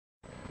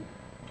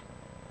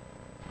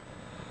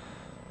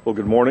Well,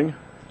 good morning.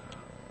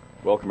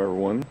 Welcome,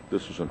 everyone.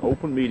 This is an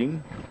open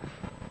meeting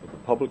of the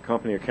Public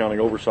Company Accounting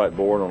Oversight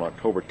Board on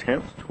October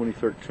 10th,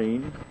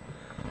 2013.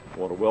 I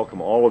want to welcome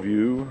all of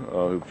you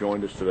who've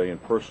joined us today in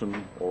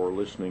person or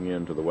listening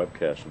in to the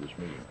webcast of this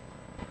meeting.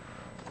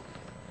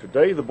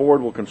 Today, the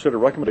Board will consider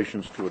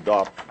recommendations to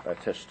adopt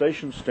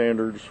attestation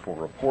standards for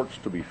reports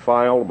to be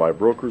filed by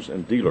brokers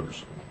and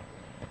dealers,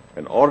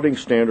 an auditing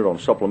standard on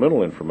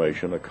supplemental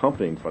information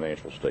accompanying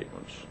financial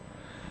statements,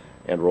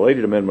 and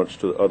related amendments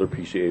to other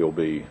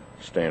PCAOB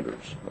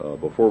standards.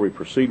 Before we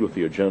proceed with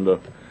the agenda,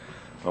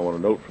 I want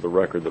to note for the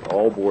record that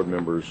all board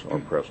members are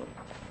present.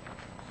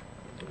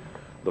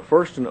 The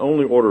first and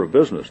only order of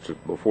business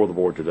before the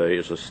board today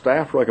is a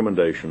staff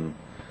recommendation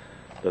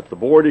that the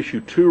board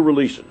issue 2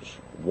 releases,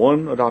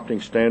 one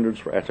adopting standards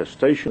for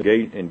attestation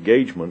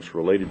engagements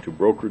related to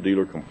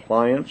broker-dealer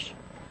compliance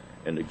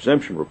and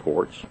exemption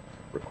reports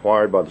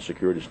required by the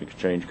Securities and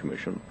Exchange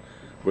Commission,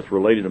 with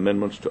related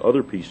amendments to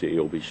other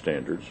PCAOB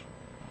standards,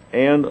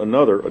 and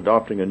another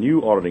adopting a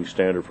new auditing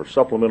standard for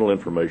supplemental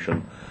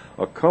information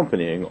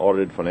accompanying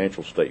audited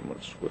financial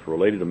statements, with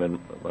related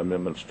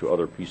amendments to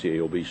other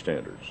PCAOB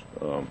standards.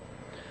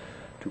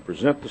 To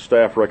present the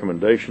staff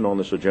recommendation on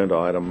this agenda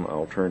item,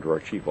 I'll turn to our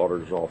Chief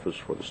Auditor's Office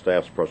for the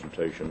staff's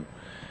presentation,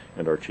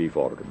 and our Chief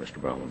Auditor,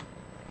 Mr. Baumann.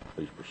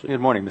 Please proceed. Good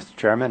morning, Mr.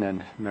 Chairman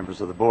and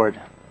members of the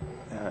board.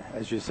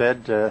 As you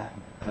said,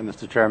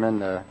 Mr.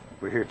 Chairman,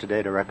 we're here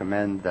today to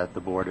recommend that the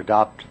board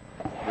adopt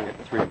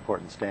 3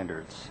 important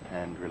standards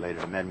and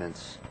related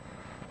amendments.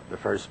 The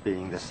first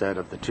being the set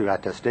of the 2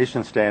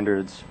 attestation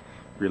standards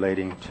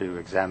relating to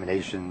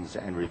examinations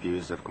and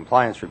reviews of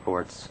compliance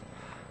reports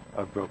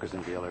of brokers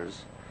and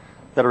dealers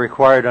that are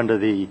required under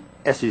the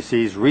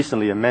SEC's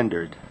recently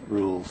amended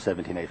Rule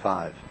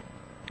 17a-5.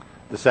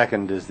 The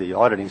second is the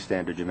auditing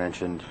standard you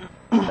mentioned,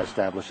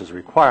 establishes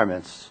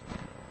requirements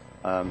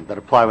that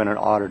apply when an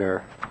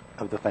auditor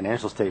of the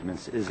financial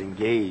statements is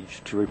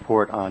engaged to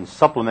report on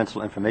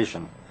supplemental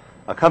information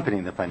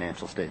accompanying the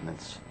financial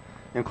statements,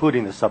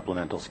 including the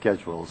supplemental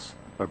schedules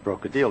of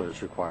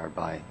broker-dealers required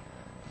by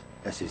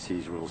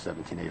SEC's Rule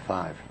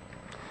 17a-5.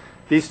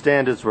 These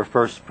standards were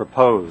first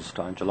proposed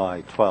on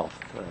July 12,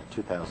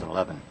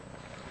 2011.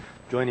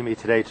 Joining me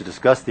today to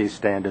discuss these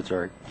standards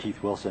are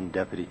Keith Wilson,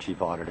 Deputy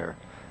Chief Auditor,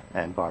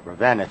 and Barbara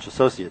Vanich,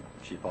 Associate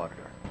Chief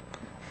Auditor.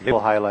 They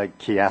will highlight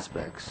key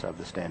aspects of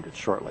the standards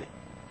shortly.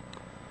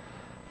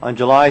 On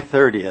July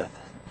 30th,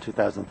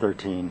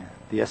 2013,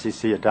 the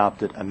SEC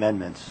adopted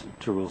amendments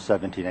to Rule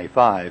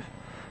 17a-5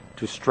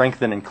 to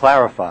strengthen and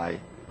clarify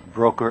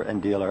broker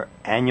and dealer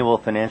annual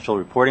financial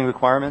reporting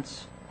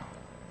requirements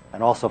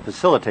and also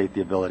facilitate the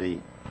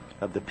ability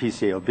of the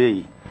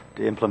PCAOB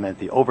to implement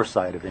the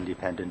oversight of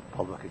independent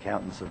public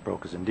accountants of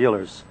brokers and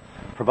dealers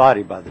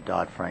provided by the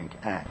Dodd-Frank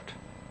Act.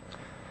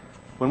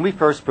 When we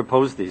first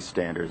proposed these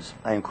standards,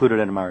 I included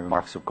in my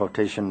remarks a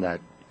quotation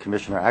that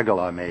Commissioner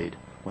Aguilar made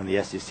when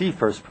the SEC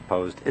first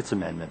proposed its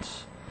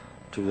amendments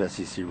to the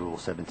SEC Rule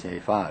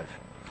 17a-5.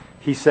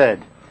 He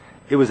said,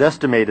 "It was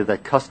estimated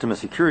that customer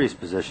securities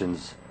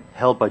positions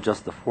held by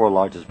just the 4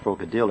 largest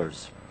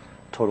broker-dealers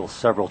total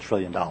several $1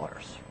 trillion.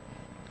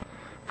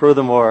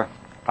 Furthermore,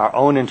 our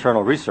own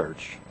internal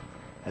research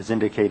has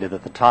indicated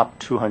that the top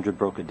 200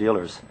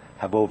 broker-dealers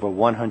have over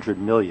 100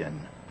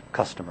 million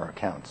customer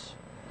accounts."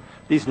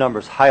 These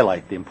numbers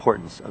highlight the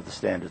importance of the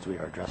standards we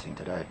are addressing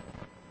today.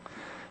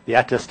 The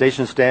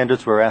attestation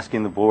standards we're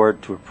asking the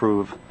board to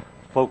approve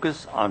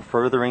focus on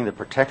furthering the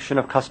protection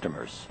of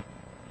customers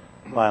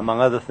by,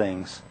 among other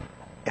things,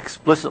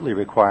 explicitly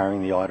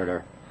requiring the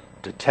auditor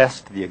to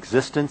test the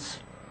existence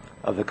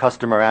of the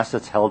customer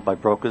assets held by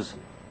brokers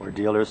or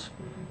dealers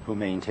who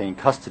maintain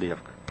custody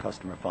of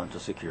customer funds or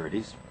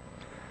securities,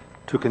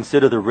 to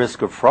consider the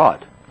risk of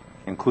fraud,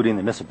 including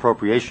the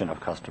misappropriation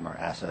of customer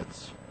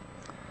assets,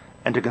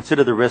 and to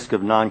consider the risk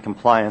of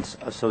non-compliance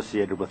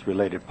associated with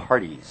related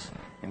parties,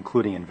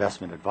 including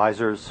investment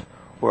advisors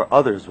or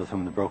others with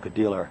whom the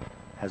broker-dealer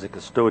has a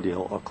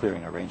custodial or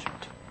clearing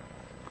arrangement.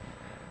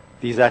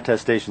 These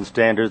attestation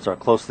standards are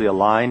closely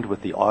aligned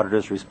with the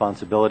auditor's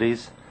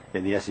responsibilities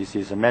in the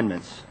SEC's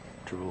amendments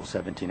to Rule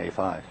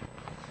 17a-5.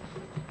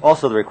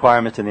 Also, the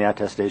requirements in the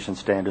attestation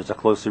standards are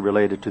closely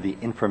related to the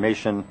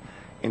information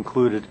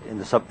included in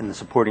the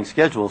supporting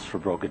schedules for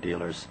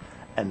broker-dealers,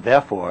 and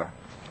therefore,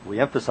 we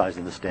emphasize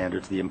in the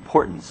standards the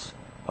importance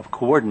of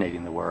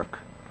coordinating the work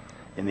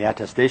in the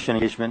attestation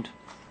engagement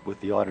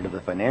with the audit of the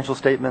financial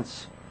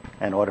statements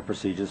and audit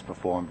procedures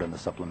performed on the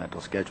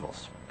supplemental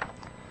schedules.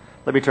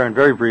 Let me turn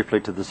very briefly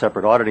to the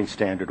separate auditing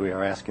standard we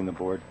are asking the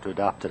board to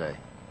adopt today.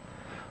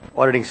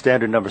 Auditing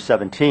standard number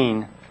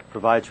 17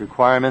 provides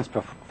requirements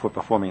for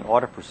performing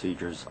audit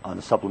procedures on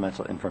the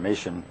supplemental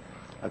information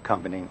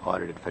accompanying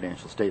audited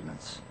financial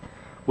statements,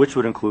 which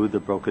would include the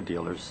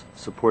broker-dealers'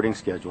 supporting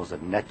schedules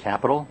of net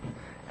capital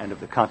and of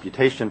the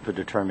computation for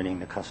determining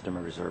the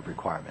customer reserve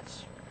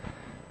requirements.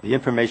 The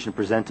information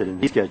presented in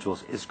these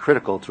schedules is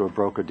critical to a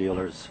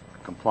broker-dealer's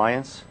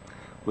compliance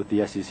with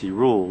the SEC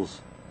rules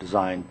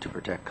designed to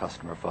protect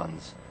customer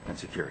funds and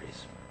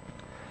securities.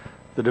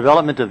 The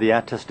development of the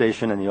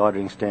attestation and the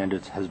auditing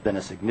standards has been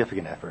a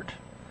significant effort,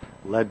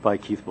 led by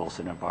Keith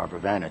Wilson and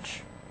Barbara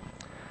Vanich.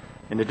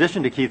 In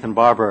addition to Keith and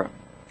Barbara,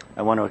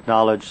 I want to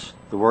acknowledge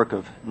the work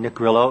of Nick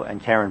Grillo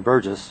and Karen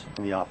Burgess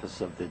in the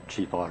Office of the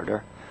Chief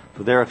Auditor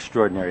for their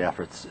extraordinary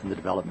efforts in the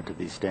development of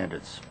these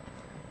standards.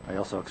 I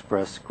also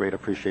express great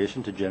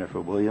appreciation to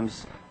Jennifer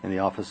Williams in the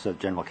Office of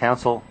General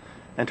Counsel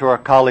and to our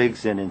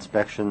colleagues in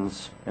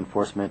inspections,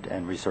 enforcement,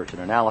 and research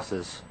and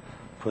analysis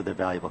for their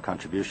valuable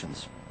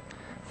contributions.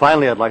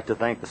 Finally, I'd like to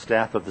thank the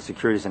staff of the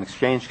Securities and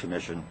Exchange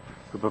Commission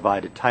who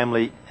provided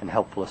timely and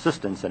helpful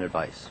assistance and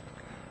advice.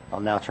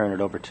 I'll now turn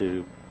it over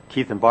to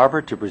Keith and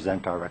Barbara to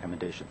present our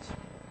recommendations.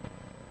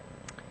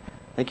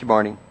 Thank you,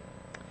 Barney.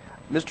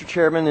 Mr.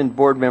 Chairman and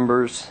board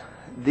members,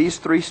 these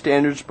three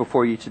standards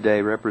before you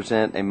today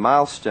represent a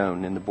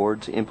milestone in the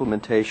board's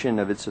implementation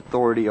of its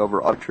authority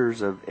over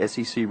auditors of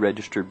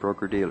SEC-registered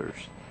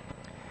broker-dealers.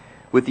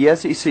 With the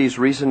SEC's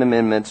recent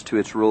amendments to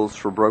its rules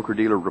for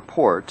broker-dealer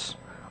reports,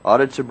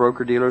 audits of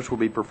broker-dealers will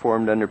be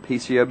performed under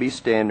PCAOB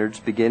standards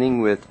beginning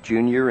with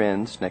June year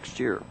ends next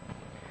year.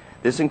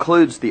 This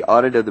includes the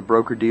audit of the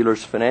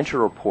broker-dealer's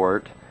financial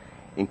report,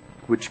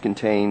 which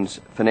contains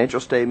financial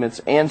statements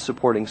and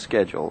supporting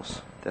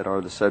schedules that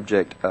are the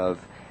subject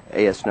of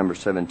AS number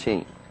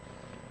 17.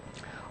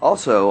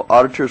 Also,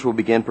 auditors will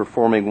begin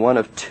performing one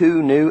of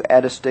two new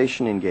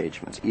attestation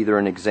engagements, either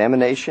an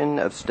examination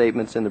of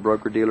statements in the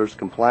broker-dealer's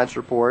compliance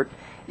report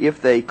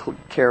if they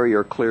carry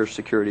or clear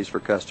securities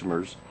for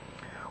customers,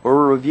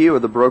 or a review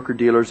of the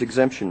broker-dealer's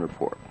exemption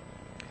report.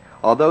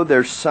 Although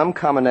there's some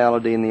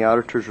commonality in the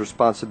auditor's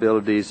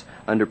responsibilities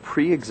under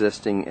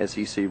pre-existing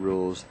SEC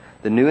rules,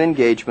 the new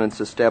engagements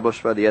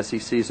established by the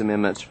SEC's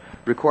amendments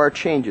require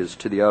changes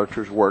to the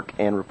auditor's work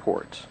and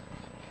reports.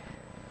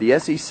 The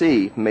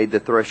SEC made the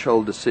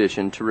threshold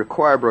decision to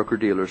require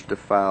broker-dealers to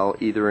file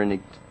either a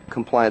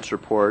compliance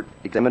report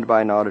examined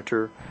by an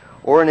auditor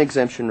or an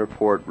exemption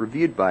report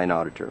reviewed by an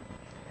auditor.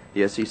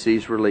 The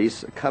SEC's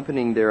release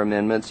accompanying their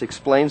amendments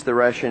explains the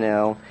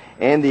rationale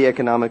and the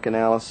economic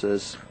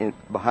analysis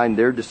behind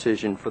their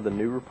decision for the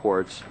new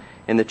reports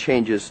and the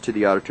changes to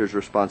the auditor's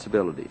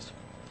responsibilities.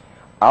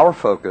 Our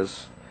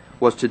focus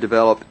was to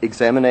develop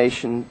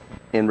examination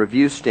and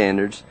review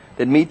standards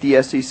that meet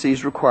the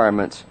SEC's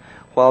requirements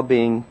while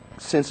being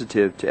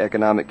sensitive to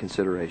economic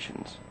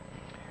considerations.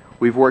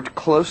 We've worked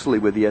closely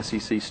with the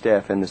SEC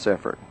staff in this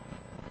effort.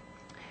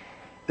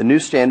 The new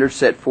standards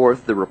set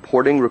forth the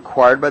reporting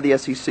required by the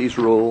SEC's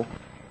rule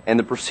and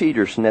the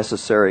procedures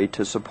necessary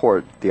to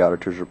support the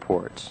auditor's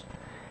reports.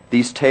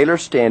 These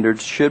tailored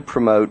standards should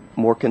promote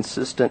more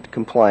consistent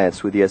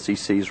compliance with the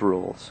SEC's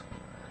rules.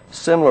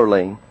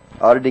 Similarly,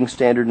 Auditing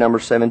Standard Number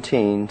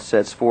 17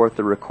 sets forth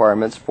the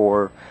requirements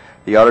for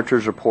the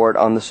auditor's report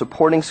on the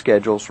supporting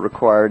schedules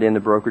required in the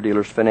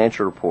broker-dealer's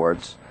financial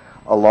reports,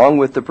 along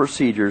with the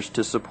procedures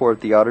to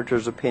support the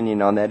auditor's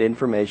opinion on that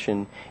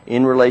information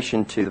in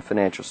relation to the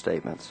financial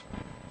statements.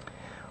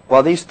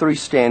 While these three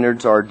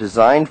standards are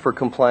designed for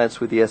compliance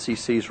with the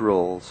SEC's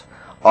rules,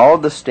 all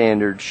of the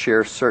standards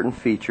share certain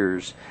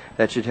features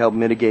that should help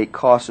mitigate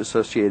costs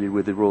associated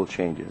with the rule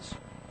changes.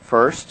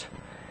 First,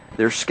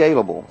 they're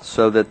scalable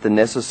so that the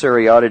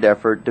necessary audit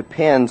effort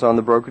depends on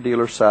the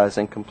broker-dealer size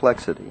and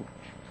complexity.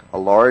 A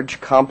large,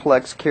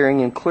 complex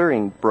carrying and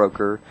clearing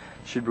broker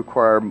should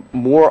require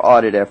more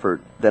audit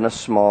effort than a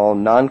small,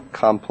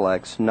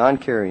 non-complex,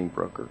 non-carrying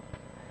broker.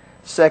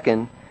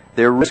 Second,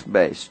 they're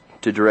risk-based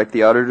to direct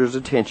the auditor's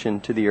attention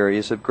to the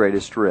areas of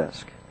greatest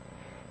risk.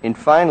 And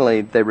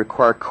finally, they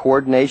require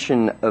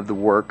coordination of the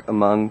work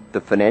among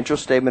the financial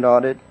statement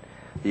audit,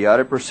 the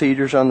audit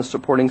procedures on the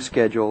supporting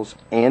schedules,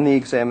 and the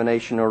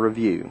examination or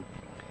review.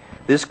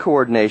 This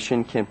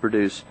coordination can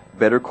produce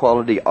better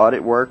quality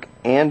audit work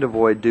and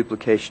avoid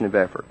duplication of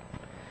effort.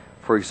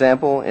 For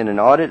example, in an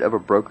audit of a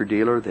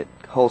broker-dealer that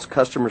holds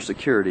customer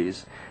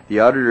securities, the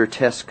auditor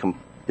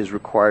is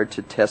required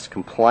to test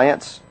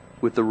compliance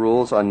with the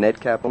rules on net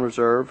capital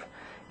reserve,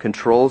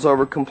 controls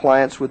over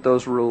compliance with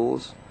those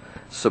rules,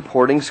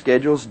 supporting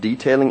schedules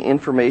detailing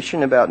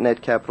information about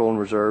net capital and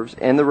reserves,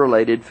 and the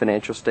related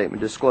financial statement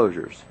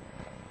disclosures.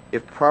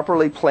 If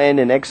properly planned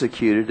and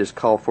executed as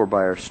called for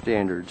by our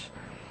standards,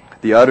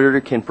 the auditor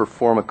can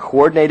perform a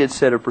coordinated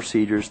set of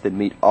procedures that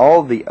meet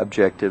all the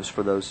objectives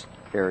for those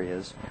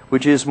areas,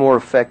 which is more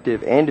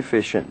effective and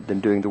efficient than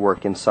doing the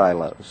work in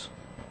silos.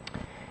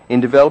 In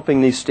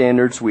developing these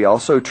standards, we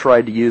also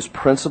tried to use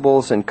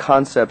principles and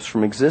concepts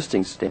from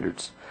existing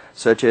standards,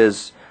 such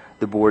as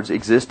the board's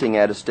existing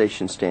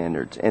attestation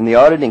standards and the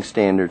auditing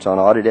standards on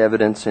audit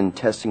evidence and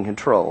testing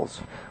controls,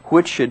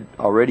 which should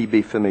already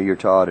be familiar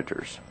to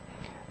auditors.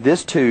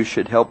 This too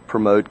should help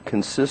promote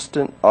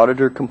consistent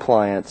auditor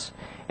compliance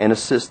and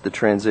assist the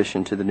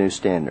transition to the new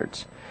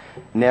standards.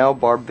 Now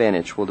Barb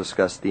Vanich will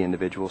discuss the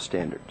individual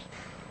standards.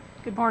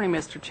 Good morning,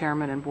 Mr.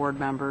 Chairman and board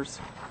members.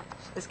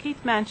 As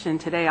Keith mentioned,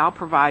 today I'll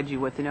provide you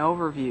with an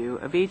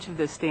overview of each of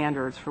the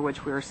standards for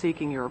which we are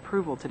seeking your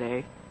approval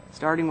today,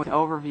 starting with an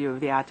overview of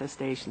the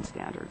attestation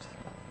standards.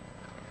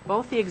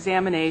 Both the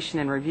examination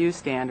and review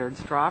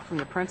standards draw from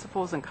the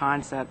principles and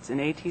concepts in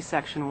AT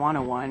Section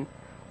 101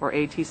 or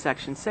AT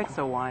Section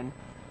 601,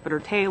 but are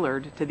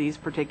tailored to these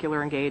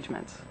particular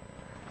engagements.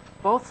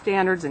 Both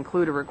standards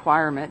include a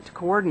requirement to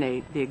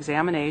coordinate the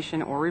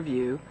examination or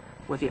review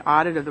with the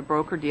audit of the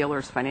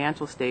broker-dealer's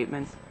financial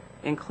statements,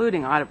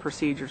 including audit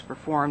procedures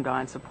performed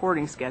on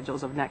supporting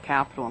schedules of net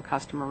capital and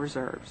customer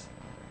reserves.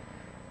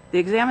 The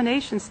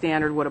examination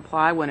standard would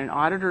apply when an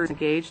auditor is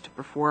engaged to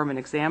perform an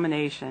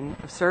examination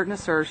of certain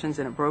assertions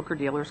in a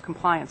broker-dealer's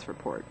compliance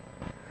report.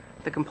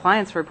 The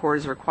compliance report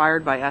is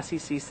required by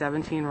SEC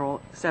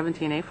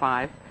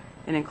 17A5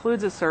 and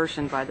includes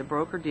assertion by the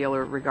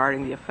broker-dealer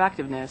regarding the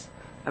effectiveness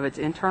of its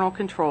internal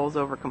controls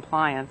over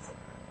compliance,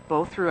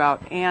 both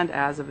throughout and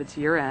as of its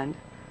year-end,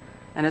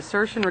 an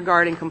assertion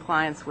regarding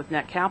compliance with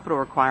net capital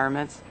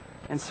requirements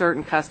and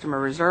certain customer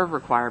reserve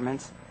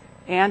requirements,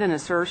 and an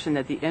assertion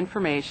that the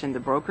information the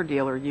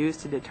broker-dealer used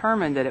to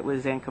determine that it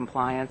was in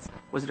compliance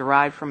was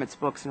derived from its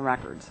books and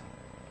records.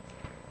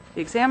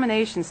 The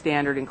examination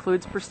standard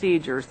includes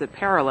procedures that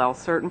parallel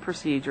certain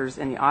procedures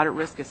in the audit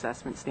risk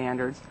assessment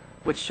standards,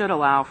 which should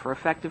allow for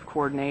effective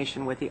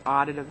coordination with the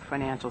audit of the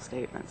financial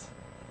statements.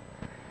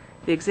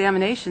 The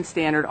examination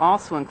standard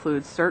also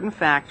includes certain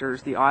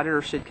factors the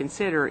auditor should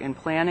consider in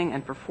planning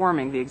and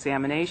performing the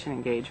examination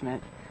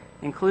engagement,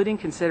 including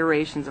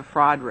considerations of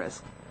fraud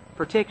risk,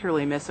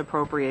 particularly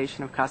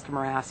misappropriation of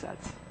customer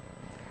assets.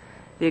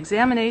 The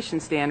examination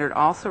standard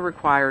also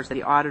requires that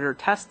the auditor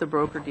test the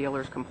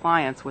broker-dealer's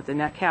compliance with the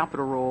net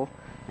capital rule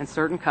and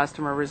certain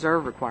customer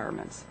reserve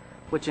requirements,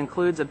 which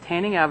includes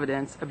obtaining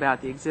evidence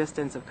about the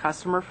existence of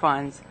customer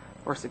funds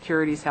or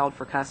securities held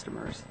for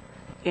customers,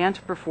 and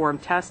to perform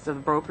tests of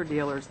the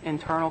broker-dealer's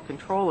internal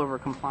control over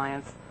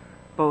compliance,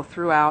 both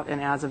throughout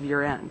and as of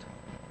year-end.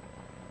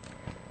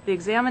 The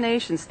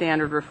examination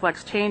standard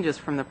reflects changes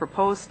from the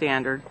proposed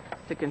standard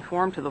to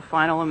conform to the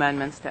final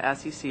amendments to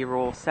SEC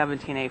Rule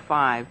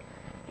 17A5,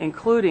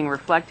 including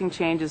reflecting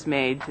changes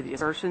made to the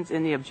assertions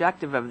in the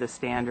objective of the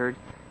standard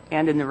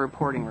and in the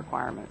reporting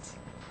requirements.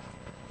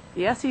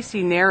 The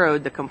SEC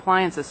narrowed the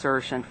compliance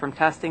assertion from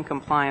testing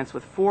compliance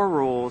with 4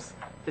 rules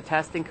to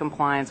testing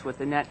compliance with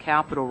the net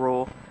capital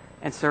rule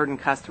and certain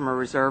customer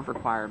reserve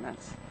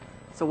requirements.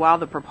 So while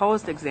the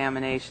proposed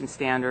examination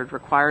standard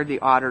required the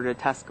auditor to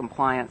test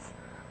compliance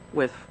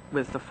with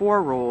the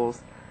 4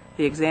 rules,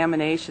 the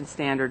examination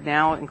standard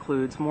now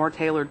includes more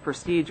tailored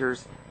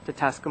procedures to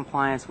test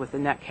compliance with the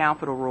net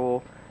capital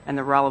rule and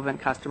the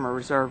relevant customer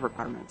reserve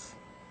requirements.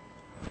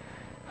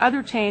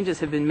 Other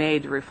changes have been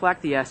made to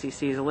reflect the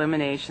SEC's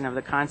elimination of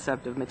the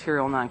concept of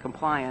material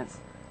noncompliance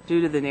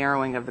due to the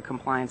narrowing of the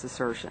compliance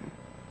assertion.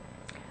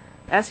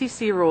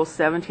 SEC Rules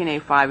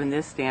 17A5 and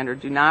this standard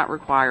do not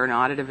require an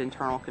audit of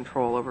internal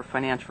control over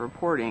financial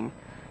reporting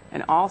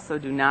and also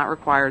do not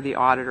require the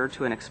auditor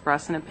to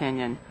express an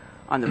opinion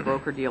on the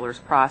broker-dealer's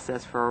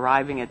process for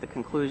arriving at the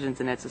conclusions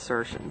in its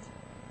assertions.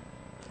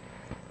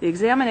 The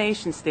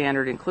examination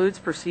standard includes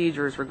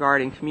procedures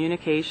regarding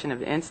communication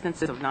of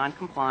instances of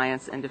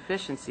noncompliance and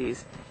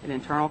deficiencies in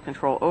internal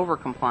control over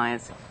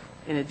compliance,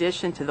 in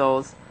addition to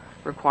those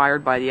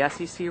required by the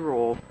SEC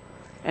rule,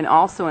 and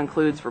also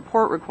includes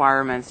report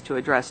requirements to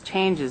address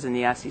changes in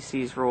the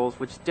SEC's rules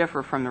which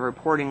differ from the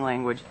reporting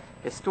language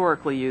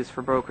historically used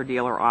for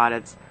broker-dealer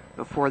audits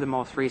before the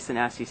most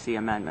recent SEC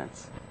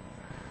amendments.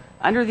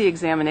 Under the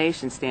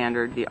examination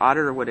standard, the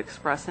auditor would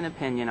express an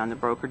opinion on the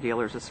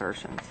broker-dealer's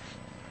assertions.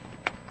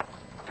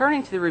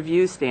 Turning to the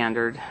review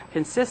standard,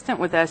 consistent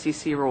with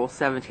SEC Rule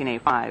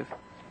 17A5,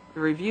 the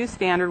review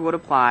standard would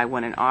apply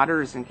when an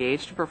auditor is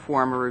engaged to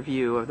perform a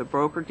review of the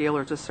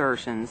broker-dealer's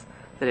assertions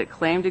that it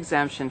claimed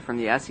exemption from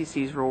the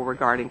SEC's rule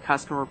regarding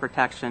customer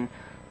protection,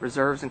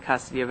 reserves, and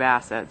custody of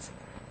assets,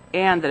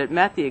 and that it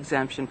met the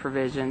exemption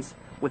provisions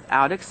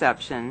without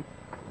exception,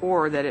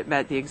 or that it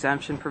met the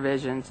exemption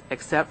provisions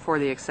except for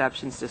the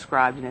exceptions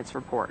described in its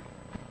report.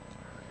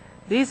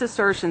 These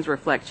assertions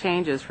reflect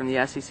changes from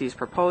the SEC's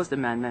proposed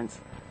amendments,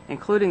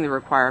 including the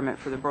requirement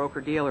for the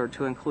broker-dealer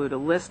to include a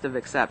list of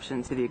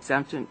exceptions to the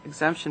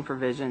exemption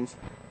provisions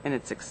in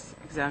its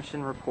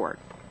exemption report.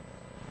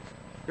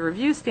 The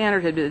review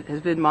standard has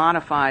been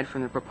modified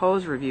from the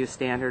proposed review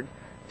standard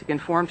to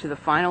conform to the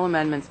final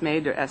amendments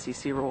made to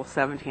SEC Rule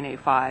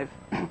 17A5,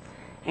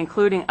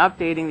 including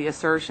updating the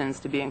assertions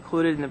to be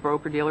included in the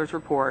broker-dealer's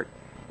report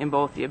in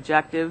both the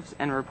objectives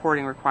and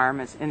reporting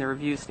requirements in the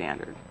review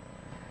standard.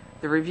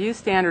 The review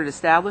standard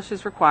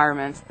establishes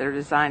requirements that are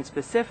designed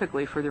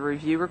specifically for the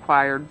review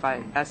required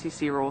by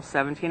SEC Rule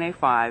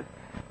 17A5,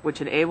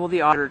 which enable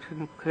the auditor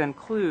to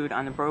conclude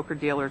on the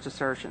broker-dealer's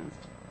assertions.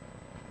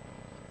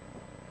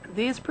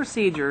 These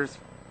procedures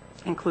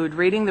include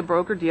reading the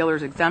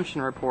broker-dealer's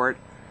exemption report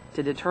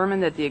to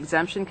determine that the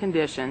exemption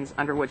conditions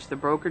under which the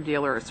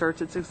broker-dealer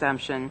asserts its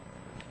exemption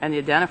and the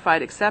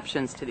identified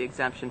exceptions to the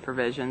exemption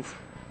provisions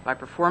by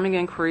performing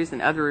inquiries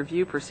and other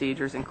review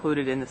procedures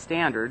included in the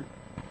standard,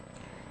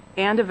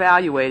 and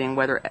evaluating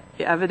whether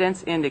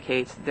evidence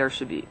indicates there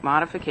should be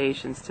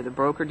modifications to the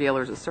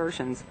broker-dealer's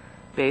assertions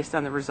based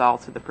on the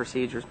results of the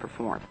procedures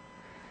performed.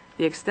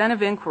 The extent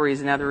of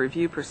inquiries and other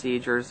review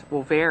procedures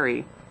will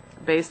vary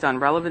based on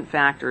relevant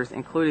factors,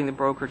 including the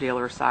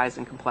broker-dealer's size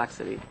and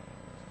complexity.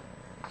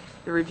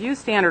 The review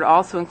standard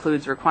also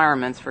includes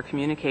requirements for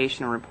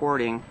communication and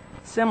reporting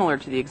similar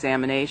to the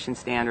examination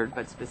standard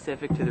but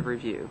specific to the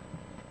review.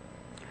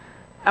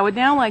 I would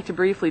now like to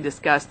briefly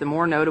discuss the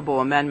more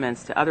notable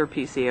amendments to other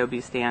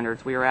PCAOB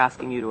standards we are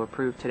asking you to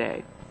approve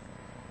today.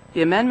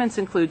 The amendments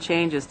include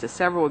changes to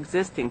several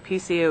existing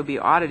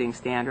PCAOB auditing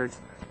standards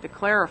to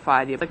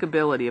clarify the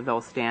applicability of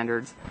those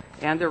standards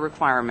and their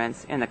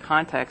requirements in the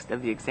context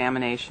of the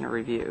examination or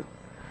review.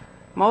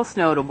 Most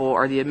notable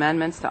are the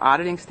amendments to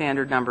Auditing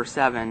Standard Number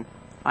 7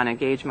 on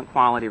engagement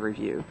quality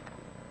review.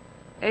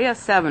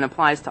 AS7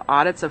 applies to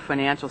audits of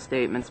financial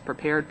statements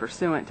prepared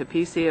pursuant to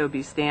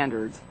PCAOB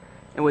standards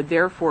and would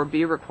therefore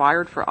be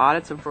required for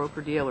audits of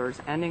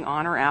broker-dealers ending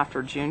on or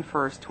after June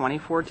 1,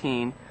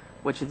 2014,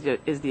 which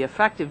is the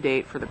effective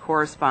date for the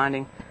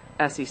corresponding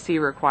SEC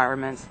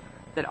requirements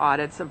that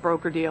audits of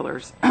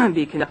broker-dealers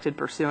be conducted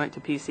pursuant to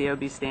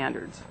PCAOB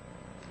standards.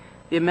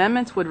 The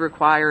amendments would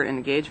require an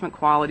engagement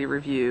quality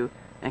review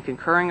and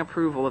concurring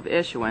approval of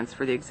issuance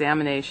for the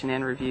examination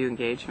and review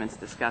engagements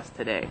discussed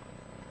today.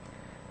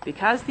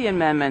 Because the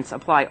amendments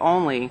apply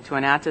only to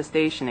an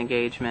attestation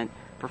engagement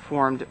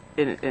performed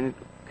in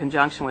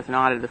conjunction with an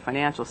audit of the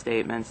financial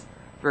statements,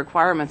 the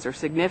requirements are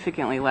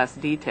significantly less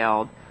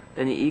detailed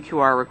than the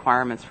EQR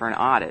requirements for an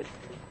audit,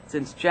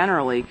 since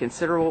generally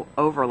considerable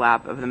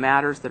overlap of the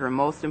matters that are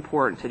most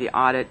important to the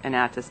audit and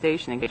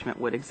attestation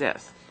engagement would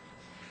exist.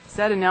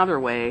 Said another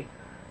way,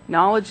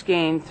 knowledge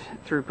gained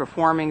through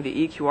performing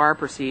the EQR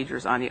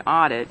procedures on the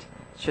audit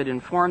should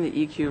inform the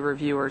EQ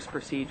reviewer's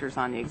procedures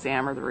on the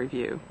exam or the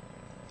review.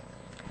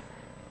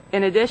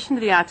 In addition to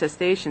the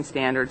attestation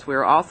standards, we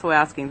are also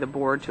asking the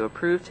Board to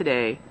approve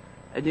today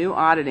a new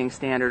auditing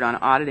standard on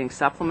auditing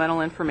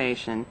supplemental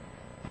information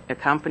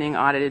accompanying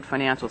audited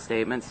financial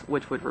statements,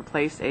 which would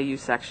replace AU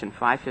Section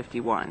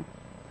 551.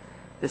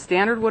 The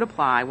standard would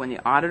apply when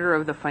the auditor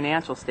of the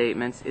financial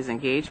statements is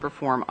engaged to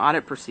perform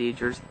audit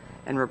procedures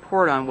and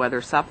report on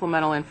whether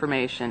supplemental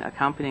information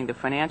accompanying the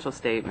financial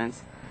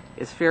statements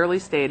is fairly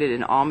stated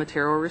in all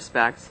material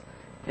respects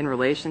in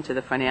relation to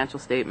the financial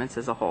statements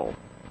as a whole.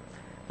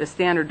 The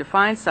standard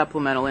defines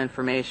supplemental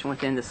information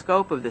within the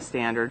scope of the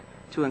standard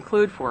to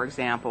include, for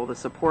example, the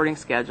supporting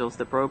schedules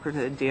that brokers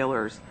and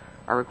dealers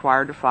are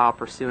required to file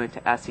pursuant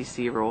to SEC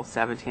Rule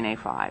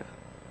 17A5.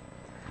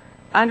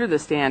 Under the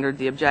standard,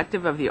 the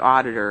objective of the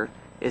auditor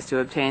is to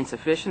obtain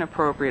sufficient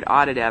appropriate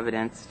audit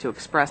evidence to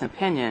express an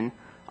opinion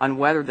on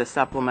whether the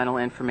supplemental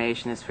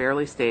information is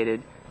fairly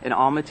stated in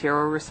all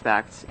material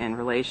respects in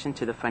relation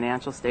to the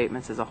financial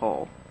statements as a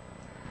whole.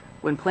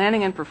 When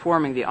planning and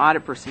performing the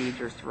audit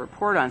procedures to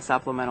report on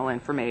supplemental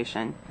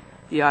information,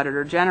 the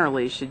auditor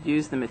generally should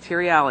use the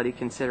materiality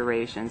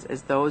considerations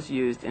as those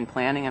used in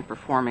planning and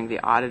performing the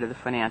audit of the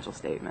financial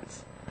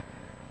statements.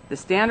 The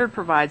standard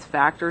provides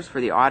factors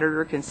for the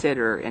auditor to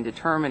consider in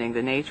determining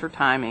the nature,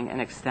 timing, and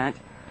extent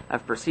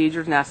of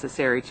procedures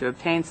necessary to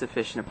obtain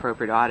sufficient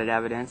appropriate audit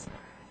evidence,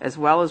 as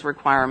well as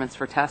requirements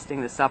for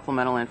testing the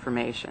supplemental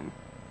information.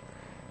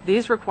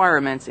 These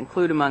requirements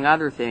include, among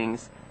other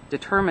things,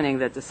 determining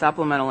that the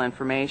supplemental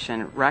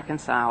information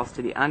reconciles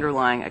to the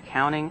underlying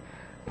accounting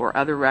or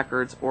other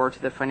records or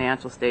to the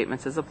financial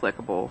statements as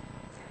applicable,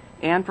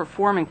 and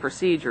performing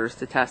procedures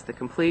to test the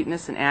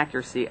completeness and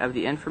accuracy of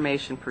the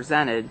information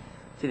presented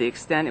to the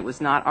extent it was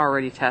not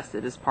already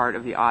tested as part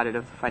of the audit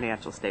of the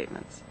financial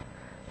statements.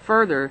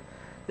 Further,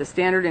 the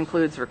standard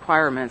includes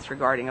requirements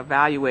regarding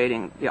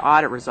evaluating the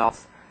audit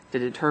results to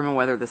determine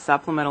whether the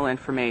supplemental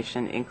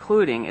information,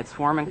 including its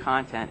form and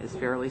content, is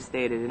fairly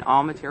stated in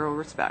all material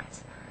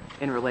respects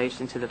in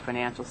relation to the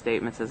financial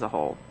statements as a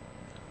whole.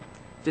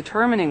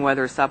 Determining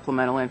whether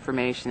supplemental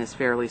information is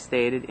fairly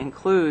stated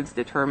includes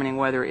determining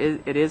whether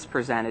it is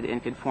presented in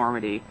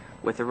conformity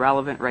with the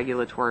relevant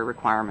regulatory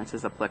requirements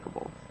as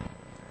applicable.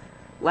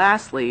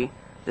 Lastly,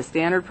 the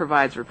standard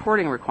provides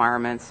reporting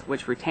requirements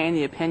which retain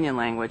the opinion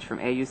language from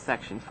AU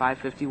Section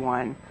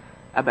 551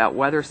 about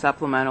whether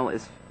supplemental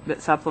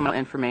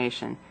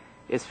information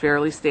is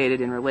fairly stated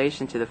in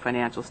relation to the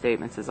financial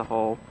statements as a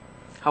whole.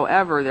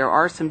 However, there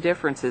are some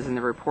differences in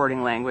the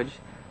reporting language,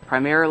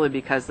 primarily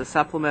because the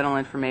supplemental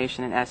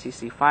information in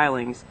SEC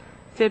filings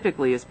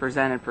typically is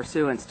presented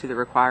pursuant to the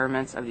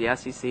requirements of the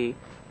SEC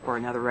or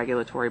another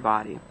regulatory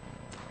body.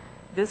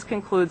 This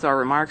concludes our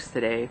remarks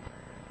today.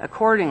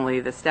 Accordingly,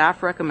 the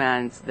staff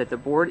recommends that the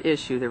Board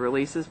issue the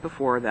releases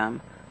before them,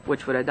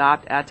 which would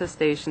adopt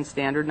Attestation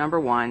Standard Number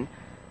 1,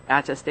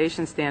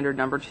 Attestation Standard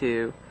Number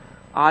 2,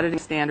 Auditing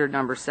Standard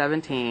Number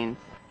 17,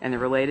 and the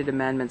related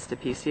amendments to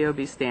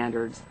PCAOB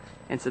standards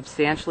in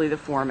substantially the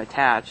form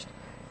attached,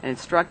 and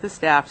instruct the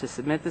staff to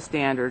submit the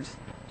standards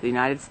to the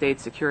United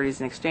States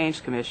Securities and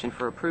Exchange Commission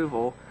for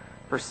approval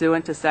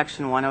pursuant to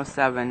Section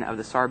 107 of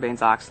the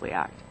Sarbanes-Oxley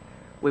Act.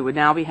 We would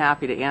now be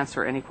happy to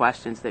answer any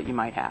questions that you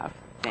might have.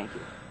 Thank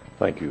you.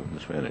 Thank you,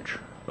 Ms.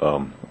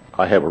 Vanich.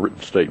 I have a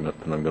written statement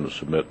that I'm going to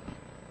submit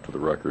to the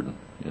record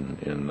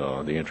in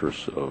the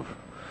interest of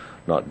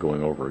not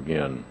going over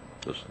again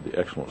the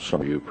excellent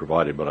summary you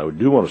provided, but I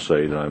do want to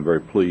say that I'm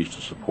very pleased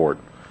to support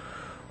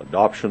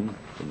adoption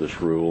of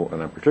this rule,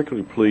 and I'm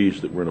particularly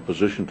pleased that we're in a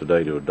position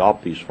today to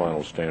adopt these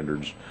final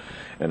standards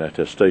and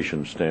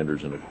attestation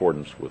standards in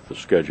accordance with the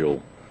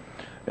schedule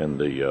and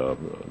the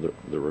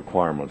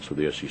requirements of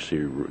the SEC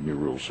New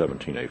Rule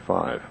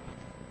 17A5.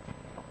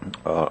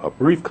 A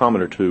brief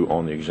comment or two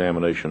on the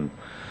examination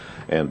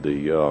and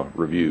the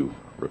review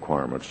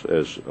requirements.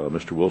 As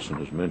Mr. Wilson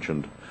has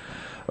mentioned,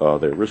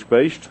 they're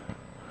risk-based,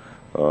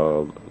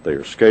 they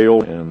are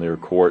scaled, and they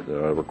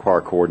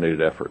require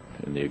coordinated effort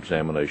in the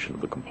examination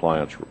of the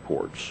compliance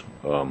reports.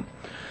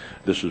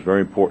 This is very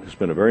important. It's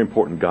been a very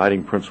important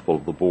guiding principle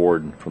of the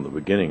board from the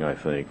beginning, I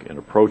think, in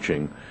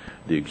approaching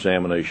the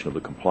examination of the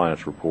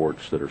compliance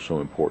reports that are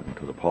so important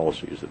to the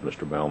policies that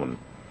Mr. Baumann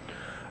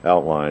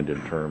outlined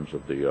in terms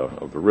of the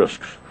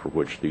risks for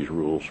which these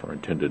rules are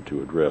intended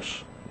to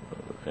address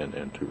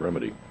and to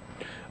remedy.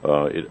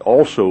 It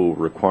also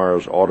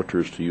requires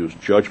auditors to use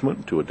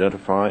judgment to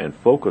identify and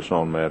focus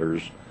on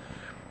matters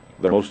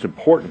that are most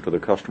important to the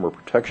customer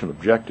protection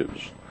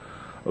objectives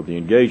of the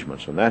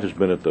engagements, and that has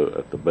been at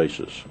the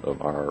basis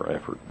of our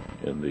effort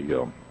in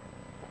the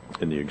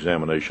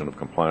examination of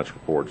compliance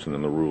reports and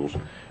in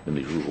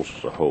these rules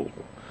as a whole.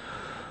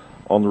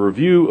 On the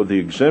review of the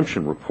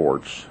exemption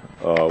reports,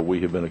 we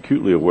have been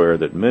acutely aware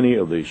that many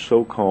of the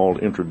so-called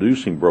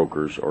introducing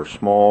brokers are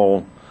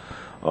small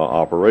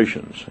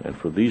operations, and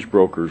for these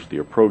brokers, the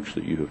approach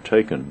that you have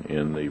taken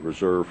in the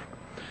reserve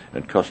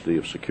and custody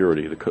of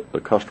security, the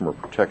customer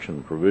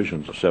protection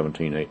provisions of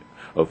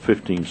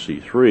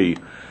 15C3,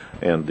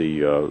 and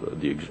the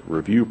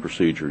review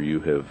procedure you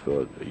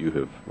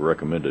have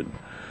recommended,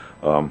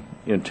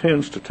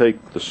 intends to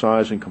take the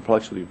size and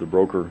complexity of the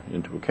broker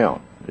into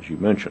account, as you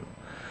mentioned.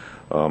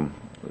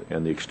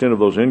 And the extent of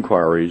those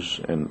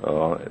inquiries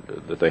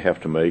that they have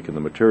to make and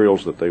the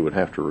materials that they would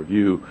have to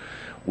review,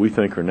 we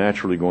think are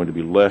naturally going to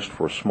be less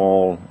for a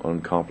small,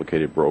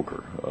 uncomplicated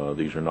broker.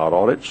 These are not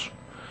audits,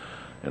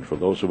 and for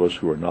those of us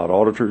who are not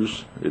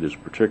auditors, it is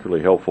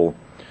particularly helpful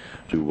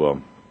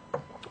to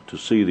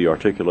see the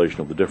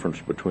articulation of the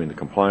difference between the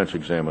compliance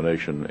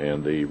examination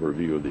and the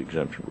review of the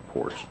exemption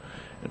reports,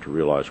 and to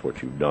realize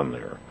what you've done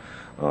there.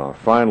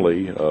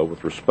 Finally,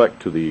 with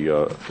respect to the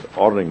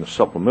auditing the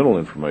supplemental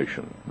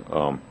information,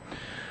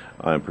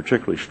 I am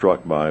particularly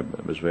struck by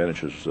Ms.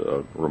 Vanish's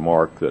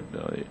remark that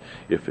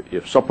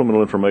if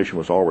supplemental information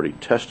was already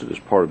tested as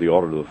part of the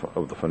audit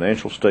of the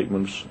financial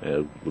statements,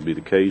 as would be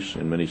the case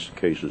in many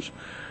cases,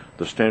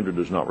 the standard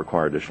does not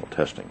require additional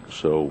testing.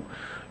 So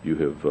you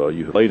have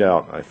laid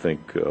out, I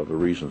think, the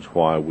reasons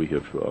why we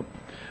have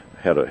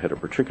had a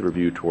particular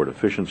view toward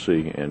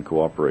efficiency and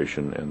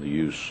cooperation and the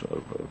use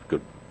of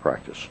good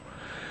practice.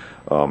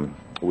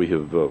 We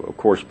have, of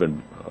course,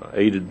 been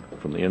aided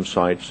from the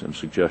insights and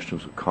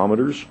suggestions of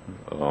commenters.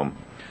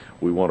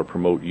 We want to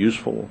promote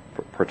useful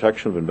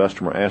protection of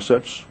investor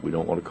assets. We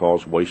don't want to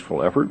cause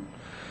wasteful effort.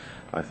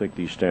 I think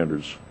these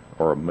standards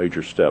are a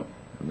major step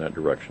in that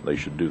direction. They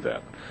should do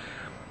that.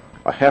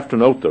 I have to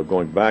note, though,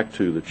 going back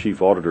to the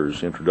Chief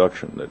Auditor's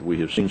introduction, that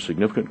we have seen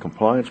significant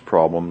compliance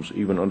problems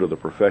even under the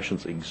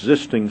profession's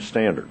existing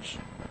standards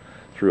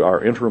through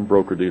our interim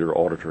broker-dealer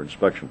auditor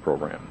inspection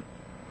program.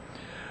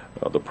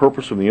 The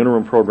purpose of the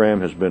interim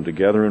program has been to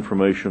gather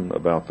information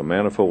about the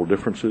manifold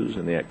differences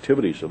in the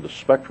activities of the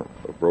spectrum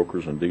of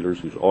brokers and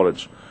dealers whose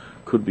audits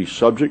could be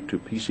subject to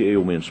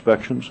PCAOB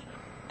inspections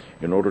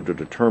in order to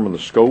determine the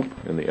scope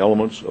and the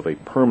elements of a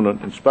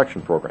permanent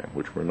inspection program,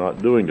 which we're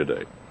not doing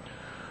today.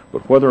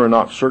 But whether or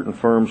not certain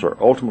firms are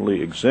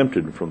ultimately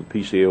exempted from the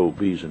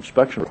PCAOB's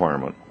inspection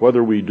requirement,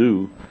 whether we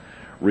do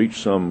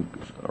reach some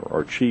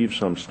or achieve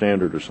some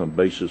standard or some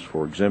basis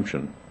for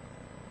exemption,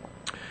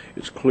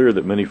 it's clear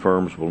that many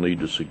firms will need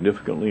to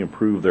significantly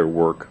improve their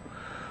work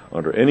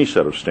under any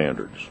set of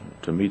standards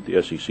to meet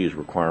the SEC's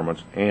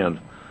requirements and,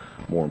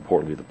 more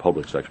importantly, the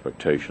public's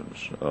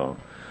expectations.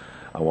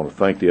 I want to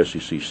thank the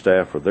SEC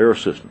staff for their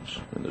assistance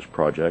in this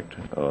project.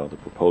 The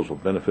proposal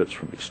benefits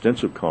from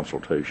extensive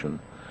consultation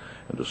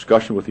and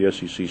discussion with the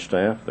SEC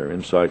staff. Their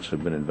insights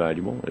have been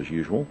invaluable, as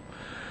usual.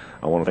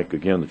 I want to thank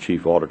again the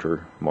Chief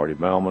Auditor, Marty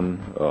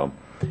Baumann,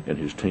 and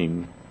his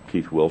team,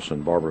 Keith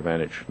Wilson, Barbara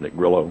Vanich, Nick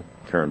Grillo,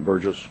 Karen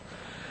Burgess,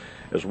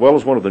 as well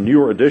as one of the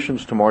newer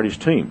additions to Marty's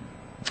team,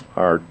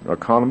 our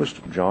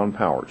economist, John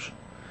Powers,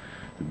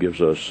 who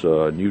gives us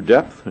new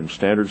depth in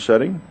standard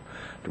setting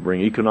to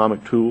bring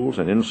economic tools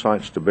and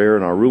insights to bear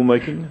in our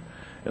rulemaking,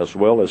 as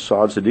well as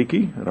Saad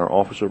Siddiqui in our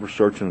Office of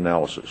Research and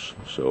Analysis.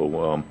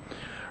 So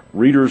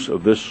readers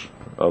of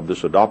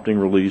this adopting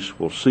release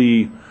will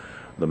see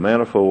the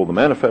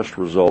manifest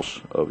results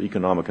of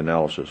economic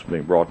analysis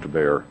being brought to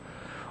bear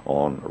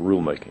on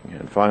rulemaking.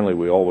 And finally,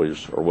 we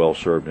always are well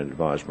served and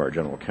advised by our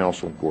General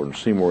Counsel, Gordon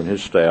Seymour, and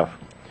his staff,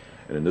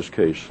 and in this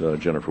case,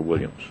 Jennifer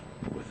Williams.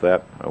 With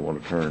that, I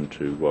want to turn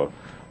to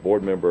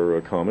board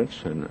member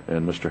comments, and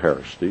Mr.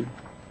 Harris. Steve?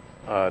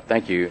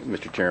 Thank you,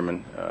 Mr.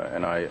 Chairman,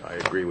 and I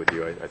agree with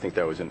you. I think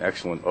that was an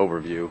excellent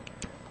overview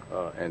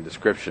and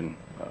description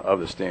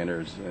of the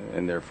standards,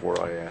 and therefore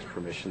I ask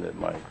permission that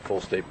my full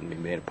statement be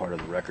made a part of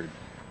the record,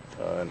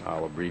 and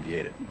I'll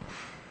abbreviate it.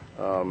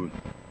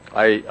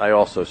 I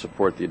also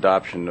support the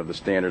adoption of the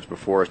standards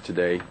before us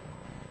today,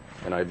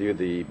 and I view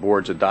the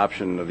board's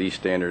adoption of these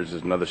standards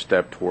as another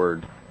step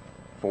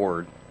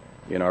forward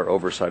in our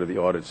oversight of the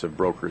audits of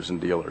brokers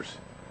and dealers.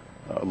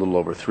 A little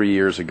over 3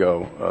 years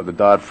ago, the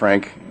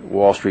Dodd-Frank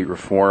Wall Street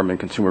Reform and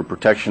Consumer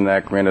Protection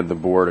Act granted the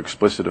board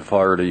explicit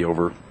authority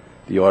over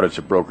the audits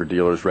of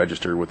broker-dealers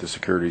registered with the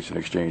Securities and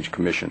Exchange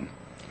Commission.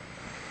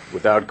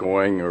 Without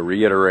going or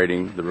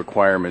reiterating the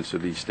requirements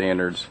of these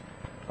standards,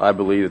 I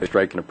believe that they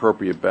strike an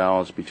appropriate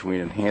balance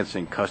between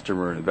enhancing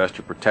customer and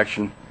investor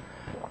protection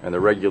and the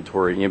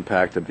regulatory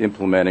impact of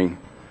implementing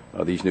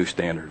these new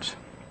standards.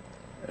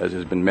 As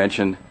has been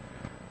mentioned,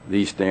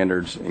 these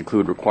standards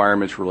include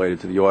requirements related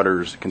to the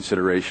auditor's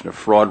consideration of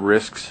fraud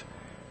risks,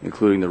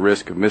 including the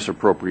risk of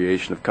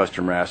misappropriation of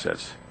customer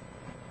assets.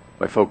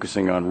 By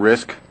focusing on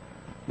risk,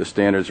 the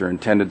standards are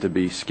intended to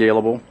be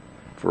scalable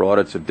for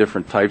audits of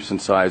different types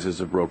and sizes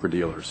of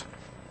broker-dealers.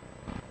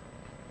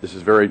 This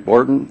is very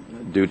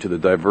important due to the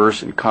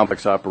diverse and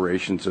complex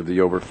operations of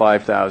the over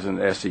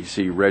 5,000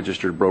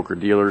 SEC-registered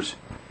broker-dealers,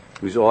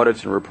 whose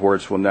audits and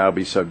reports will now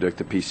be subject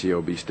to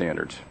PCAOB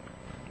standards.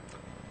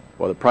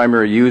 While the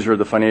primary user of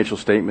the financial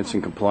statements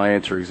and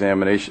compliance or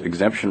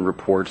exemption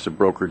reports of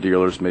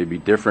broker-dealers may be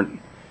different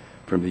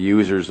from the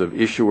users of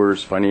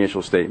issuers'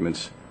 financial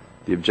statements,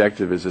 the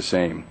objective is the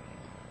same: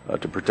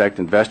 to protect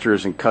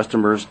investors and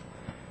customers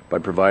by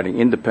providing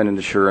independent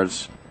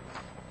assurance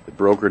that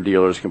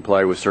broker-dealers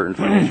comply with certain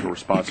financial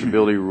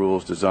responsibility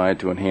rules designed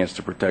to enhance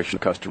the protection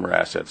of customer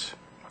assets.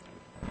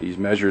 These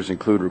measures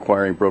include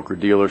requiring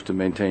broker-dealers to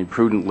maintain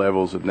prudent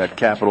levels of net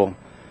capital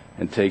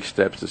and take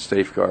steps to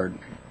safeguard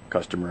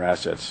customer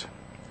assets.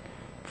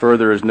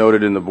 Further, as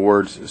noted in the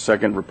board's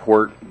second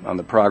report on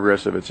the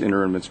progress of its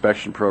interim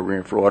inspection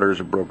program for auditors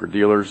of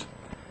broker-dealers,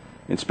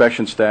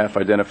 inspection staff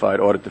identified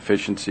audit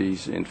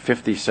deficiencies in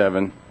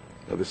 57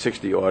 of the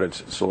 60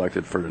 audits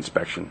selected for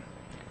inspection.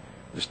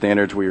 The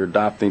standards we are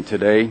adopting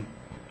today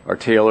are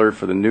tailored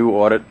for the new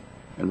audit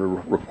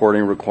and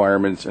reporting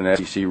requirements in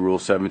SEC Rule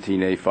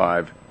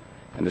 17A5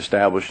 and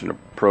establish an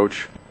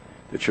approach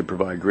that should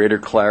provide greater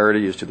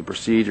clarity as to the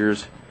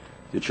procedures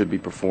that should be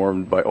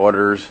performed by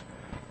auditors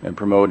and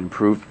promote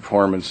improved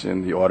performance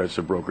in the audits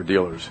of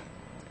broker-dealers.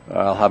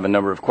 I'll have a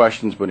number of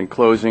questions, but in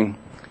closing,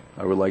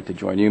 I would like to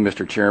join you,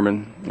 Mr.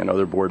 Chairman, and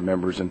other board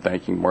members in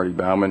thanking Marty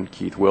Bauman,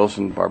 Keith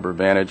Wilson, Barbara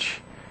Vanich,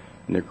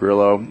 Nick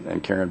Grillo,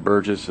 and Karen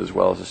Burgess, as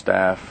well as the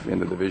staff in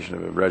the Division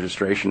of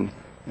Registration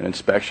and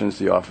Inspections,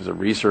 the Office of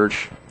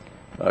Research,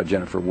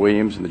 Jennifer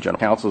Williams, and the General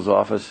Counsel's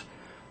Office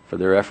for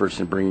their efforts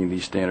in bringing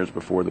these standards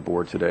before the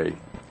board today.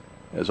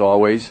 As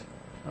always,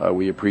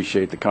 we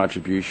appreciate the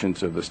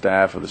contributions of the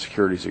staff of the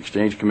Securities and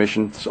Exchange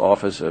Commission's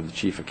Office of the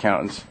Chief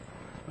Accountants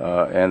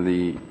and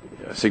the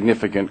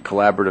significant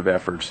collaborative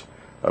efforts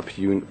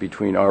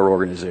between our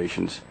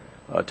organizations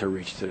to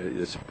reach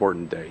this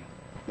important day.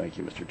 Thank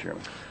you, Mr.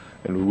 Chairman.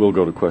 And we will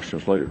go to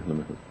questions later.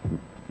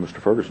 Mr.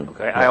 Ferguson.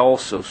 Okay, I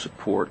also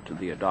support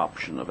the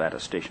adoption of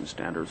attestation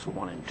standards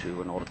 1 and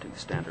 2 and auditing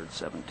standards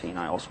 17.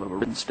 I also have a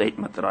written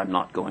statement that I'm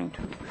not going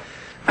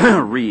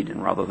to read,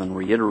 and rather than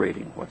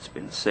reiterating what's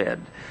been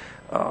said,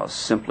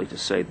 simply to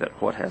say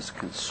that what has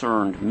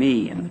concerned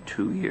me in the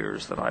 2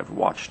 years that I've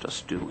watched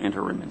us do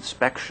interim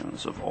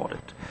inspections of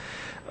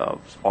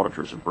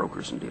auditors of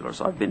brokers and dealers,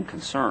 I've been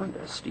concerned,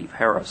 as Steve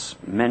Harris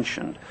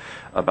mentioned,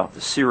 about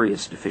the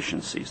serious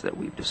deficiencies that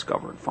we've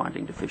discovered,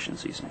 finding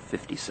deficiencies in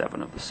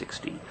 57 of the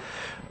 60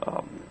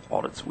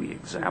 audits we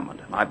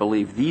examined. And I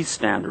believe these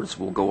standards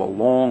will go a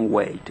long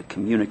way to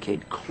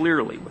communicate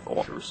clearly with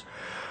auditors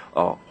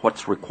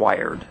what's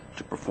required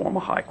to perform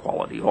a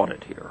high-quality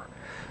audit here.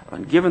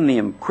 And given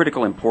the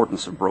critical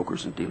importance of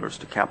brokers and dealers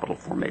to capital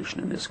formation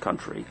in this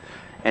country,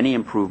 any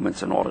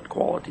improvements in audit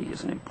quality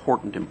is an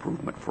important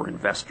improvement for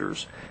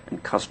investors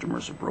and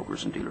customers of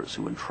brokers and dealers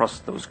who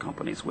entrust those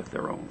companies with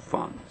their own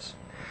funds.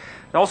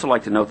 I'd also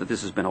like to note that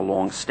this has been a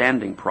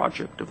long-standing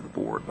project of the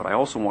board, but I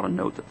also want to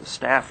note that the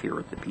staff here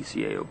at the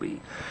PCAOB,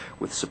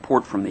 with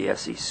support from the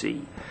SEC,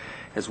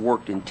 has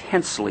worked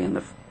intensely in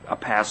the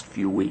past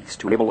few weeks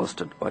to enable us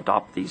to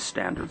adopt these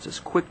standards as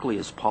quickly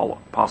as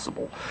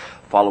possible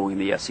following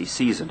the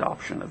SEC's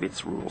adoption of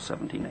its Rule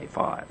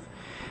 17A5.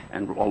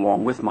 And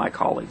along with my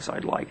colleagues,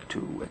 I'd like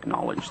to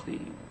acknowledge the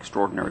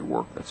extraordinary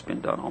work that's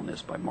been done on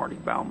this by Marty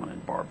Bauman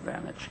and Barb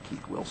Vanich,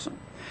 Keith Wilson,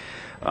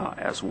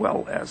 as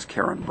well as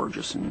Karen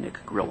Burgess and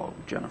Nick Grillo,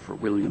 Jennifer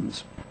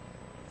Williams,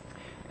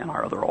 and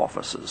our other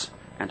offices,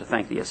 and to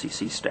thank the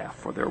SEC staff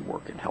for their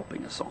work in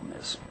helping us on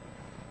this.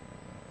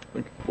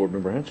 Thank you. Board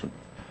Member Hanson.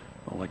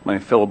 Well, like my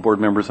fellow board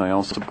members, I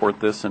also support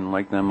this, and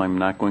like them, I'm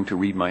not going to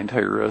read my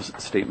entire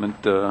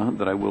statement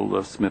that I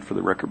will submit for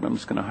the record, but I'm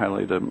just going to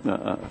highlight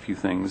a few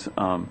things.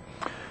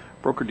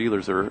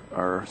 Broker-dealers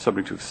are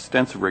subject to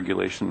extensive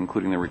regulation,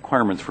 including the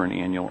requirements for an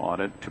annual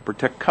audit to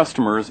protect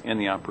customers and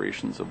the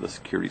operations of the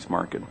securities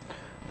market.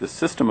 The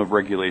system of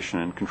regulation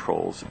and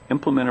controls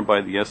implemented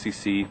by the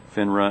SEC,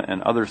 FINRA,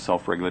 and other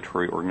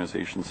self-regulatory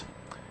organizations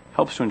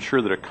helps to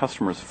ensure that a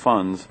customer's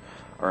funds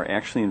are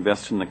actually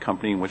invested in the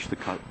company in which the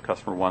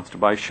customer wants to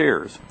buy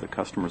shares. The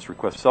customer's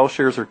request to sell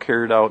shares are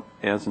carried out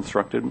as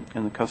instructed,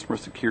 and the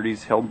customer's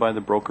securities held by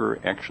the broker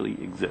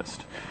actually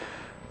exist.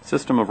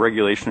 System of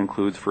regulation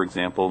includes, for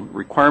example,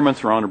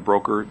 requirements around a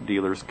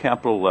broker-dealer's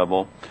capital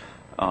level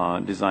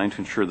designed to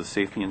ensure the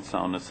safety and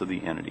soundness of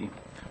the entity.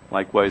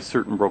 Likewise,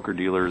 certain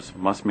broker-dealers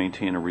must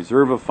maintain a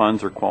reserve of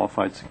funds or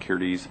qualified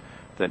securities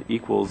that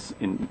equals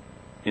in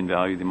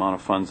value the amount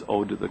of funds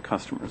owed to the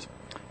customers.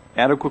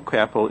 Adequate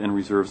capital and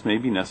reserves may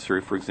be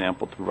necessary, for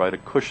example, to provide a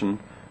cushion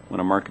when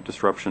a market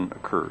disruption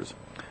occurs.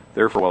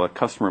 Therefore, while a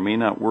customer may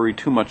not worry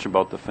too much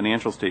about the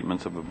financial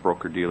statements of a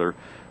broker-dealer,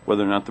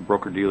 whether or not the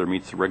broker-dealer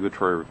meets the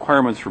regulatory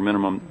requirements for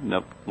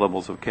minimum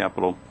levels of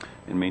capital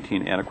and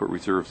maintain adequate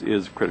reserves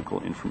is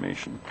critical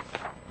information.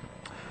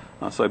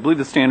 So I believe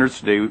the standards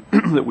today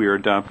that we are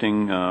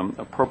adopting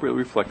appropriately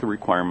reflect the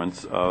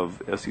requirements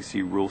of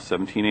SEC Rule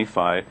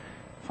 17A5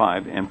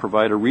 and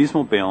provide a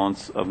reasonable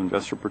balance of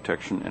investor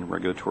protection and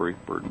regulatory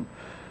burden.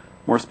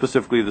 More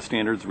specifically, the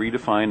standards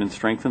redefine and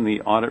strengthen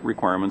the audit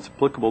requirements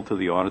applicable to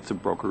the audits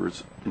of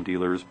brokers and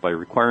dealers by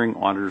requiring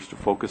auditors to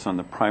focus on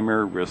the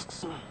primary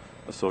risks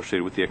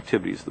associated with the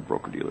activities of the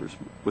broker-dealers.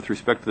 With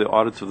respect to the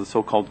audits of the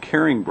so-called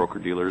carrying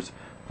broker-dealers,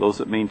 those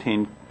that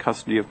maintain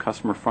custody of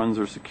customer funds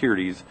or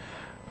securities,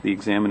 the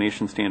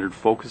examination standard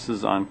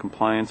focuses on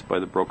compliance by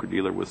the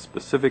broker-dealer with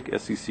specific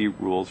SEC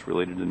rules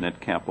related to net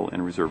capital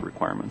and reserve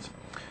requirements.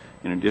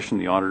 In addition,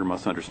 the auditor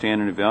must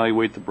understand and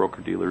evaluate the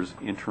broker-dealer's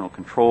internal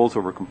controls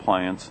over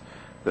compliance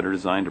that are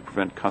designed to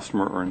prevent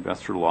customer or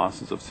investor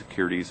losses of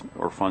securities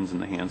or funds in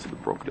the hands of the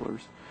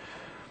broker-dealers.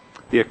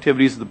 The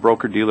activities of the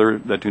broker-dealer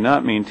that do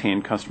not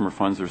maintain customer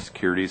funds or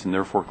securities and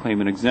therefore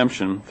claim an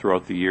exemption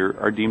throughout the year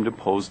are deemed to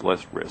pose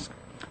less risk.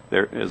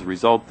 As a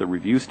result, the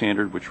review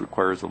standard, which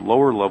requires a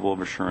lower level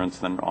of assurance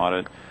than an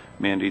audit,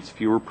 mandates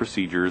fewer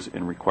procedures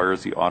and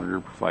requires the auditor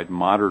to provide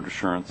moderate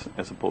assurance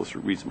as opposed to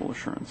reasonable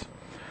assurance.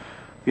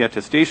 The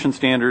attestation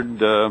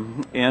standard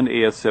and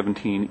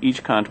AS-17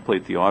 each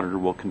contemplate the auditor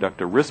will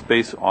conduct a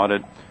risk-based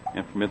audit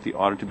and permit the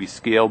audit to be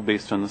scaled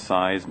based on the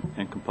size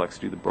and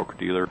complexity of the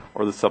broker-dealer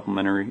or the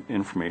supplementary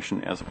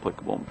information as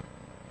applicable.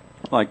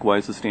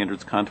 Likewise, the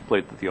standards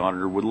contemplate that the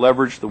auditor would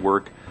leverage the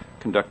work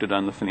conducted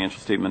on the financial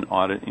statement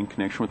audit in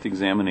connection with the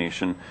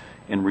examination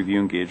and review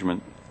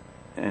engagement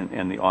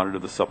and the audit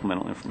of the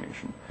supplemental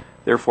information.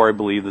 Therefore, I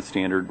believe the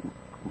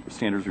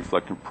standards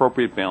reflect an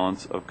appropriate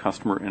balance of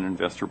customer and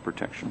investor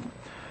protection.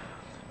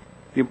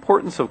 The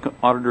importance of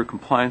auditor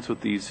compliance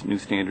with these new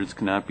standards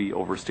cannot be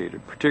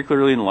overstated,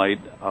 particularly in light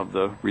of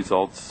the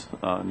results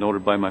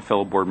noted by my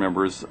fellow board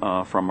members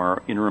from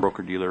our interim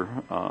broker-dealer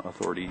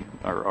authority,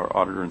 our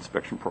auditor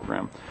inspection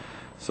program.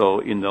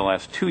 So in the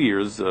last 2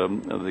 years,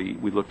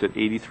 we looked at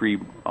 83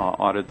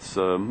 audits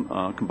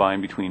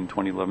combined between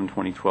 2011 and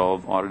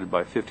 2012, audited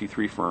by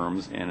 53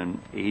 firms, and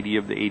in 80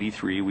 of the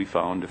 83 we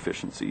found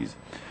deficiencies.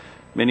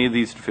 Many of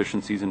these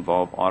deficiencies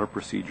involve audit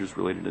procedures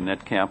related to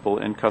net capital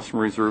and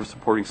customer reserve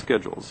supporting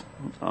schedules,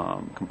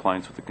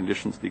 compliance with the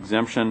conditions of the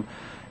exemption,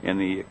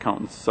 and the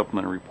accountant's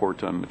supplementary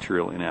report on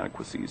material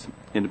inadequacies.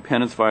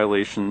 Independence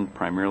violation,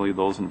 primarily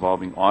those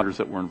involving auditors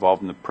that were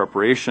involved in the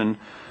preparation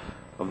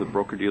of the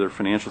broker-dealer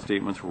financial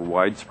statements, were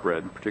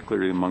widespread,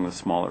 particularly among the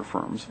smaller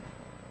firms.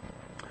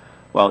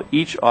 While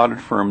each audit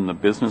firm in the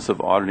business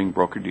of auditing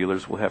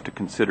broker-dealers will have to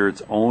consider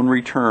its own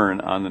return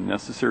on the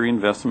necessary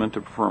investment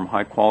to perform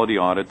high-quality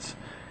audits,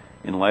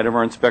 in light of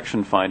our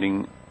inspection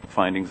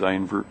findings, I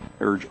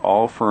urge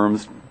all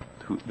firms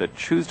that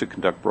choose to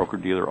conduct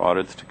broker-dealer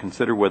audits to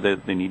consider whether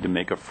they need to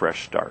make a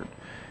fresh start.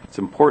 It's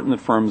important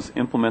that firms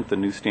implement the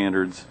new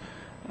standards,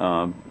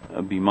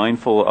 be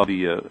mindful of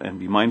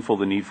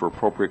the need for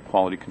appropriate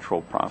quality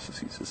control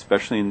processes,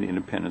 especially in the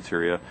independence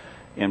area,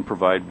 and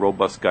provide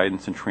robust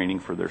guidance and training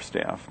for their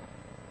staff.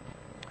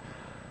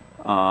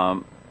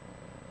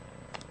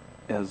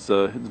 As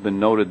has been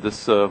noted,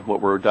 this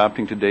what we're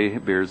adopting today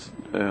does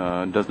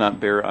not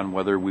bear on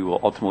whether we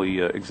will ultimately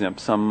exempt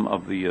some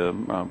of the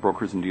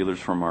brokers and dealers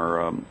from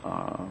our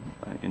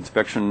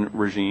inspection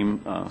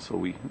regime. So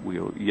we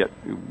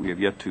have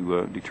yet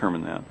to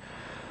determine that.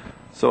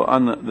 So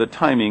on the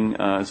timing,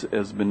 as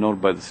has been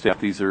noted by the staff,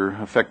 these are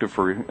effective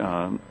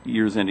for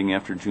years ending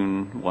after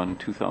June 1,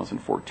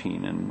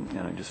 2014. And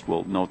I just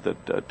will note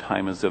that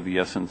time is of the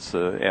essence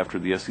after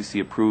the SEC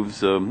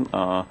approves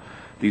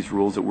these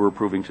rules that we're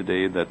approving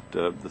today, that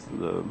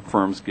the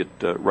firms get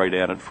right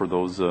at it for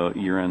those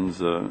year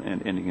ends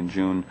and ending in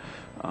June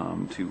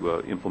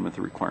to implement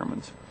the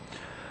requirements.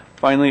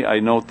 Finally, I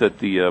note that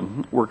the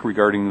work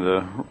regarding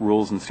the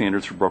rules and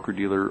standards for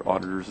broker-dealer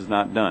auditors is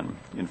not done.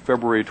 In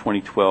February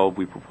 2012,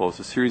 we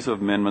proposed a series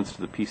of amendments to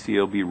the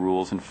PCAOB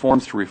rules and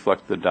forms to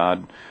reflect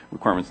the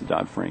requirements of the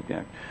Dodd-Frank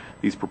Act.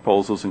 These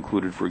proposals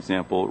included, for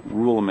example,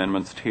 rule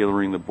amendments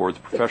tailoring the board's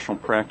professional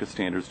practice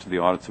standards to the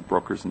audits of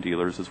brokers and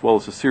dealers, as well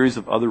as a series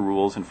of other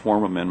rules and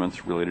form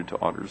amendments related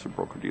to auditors of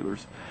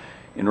broker-dealers.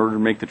 In order to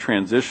make the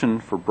transition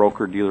for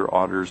broker-dealer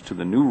auditors to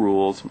the new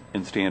rules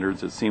and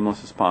standards as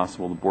seamless as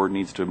possible, the board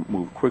needs to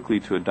move quickly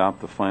to adopt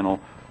the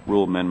final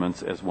rule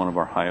amendments as one of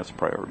our highest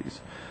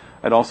priorities.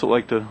 I'd also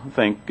like to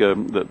thank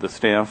the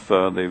staff.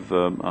 They've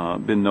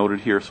been noted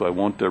here, so I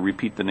won't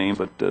repeat the names,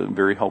 but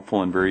very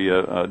helpful and very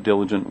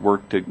diligent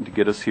work to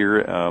get us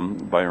here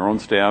by our own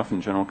staff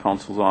and General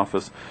Counsel's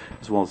office,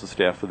 as well as the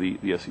staff of the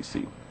SEC.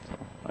 So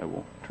I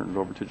will turn it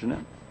over to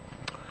Jeanette.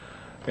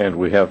 And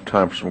we have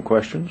time for some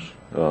questions.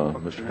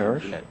 Mr.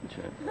 Harris? Jeanette.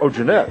 Oh,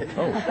 Jeanette.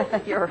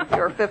 Oh. You're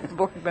a fifth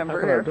board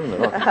member How here. did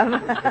I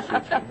do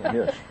that?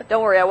 Yes.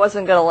 Don't worry, I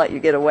wasn't going to let you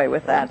get away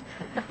with that.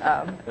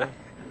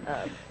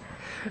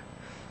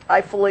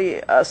 I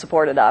fully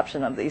support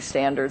adoption of these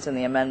standards and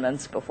the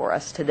amendments before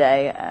us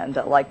today, and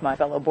like my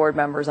fellow board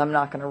members, I'm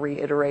not going to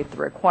reiterate the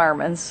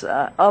requirements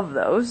of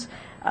those,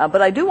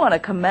 but I do want to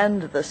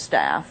commend the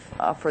staff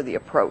for the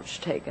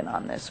approach taken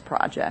on this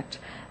project.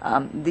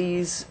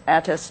 These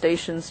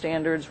attestation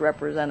standards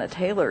represent a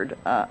tailored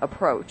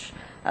approach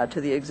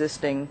to the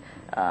existing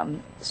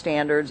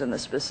standards and the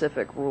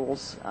specific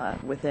rules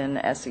within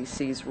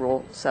SEC's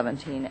Rule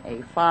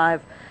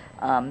 17A5.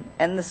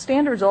 And the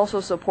standards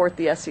also support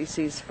the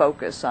SEC's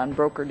focus on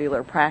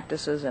broker-dealer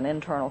practices and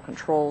internal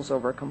controls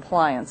over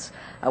compliance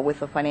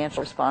with the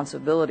financial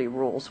responsibility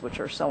rules, which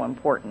are so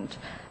important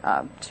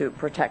to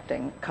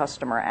protecting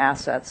customer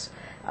assets.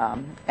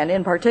 And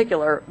in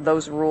particular,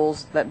 those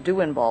rules that do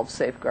involve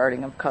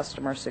safeguarding of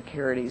customer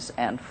securities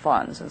and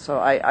funds. And so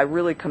I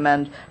really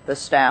commend the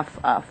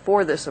staff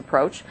for this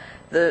approach.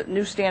 The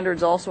new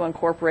standards also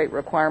incorporate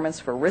requirements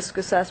for risk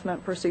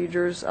assessment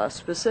procedures,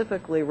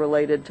 specifically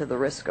related to the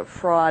risk of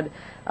fraud,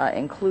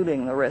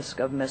 including the risk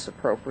of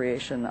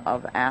misappropriation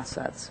of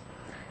assets.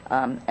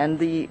 And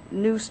the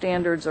new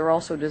standards are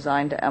also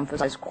designed to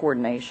emphasize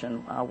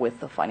coordination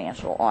with the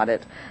financial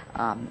audit.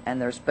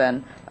 And there's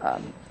been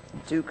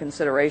due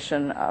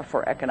consideration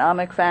for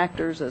economic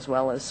factors as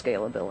well as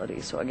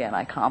scalability. So again,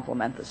 I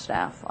compliment the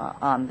staff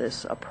on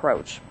this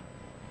approach.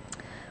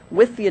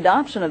 With the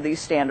adoption of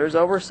these standards,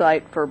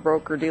 oversight for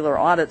broker-dealer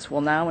audits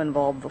will now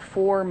involve the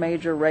four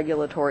major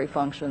regulatory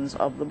functions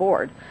of the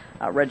board: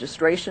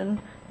 registration,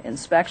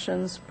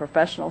 inspections,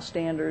 professional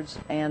standards,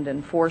 and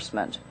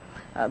enforcement.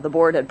 The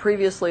board had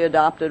previously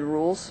adopted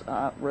rules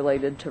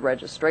related to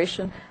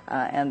registration,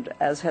 and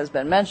as has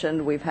been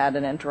mentioned, we've had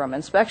an interim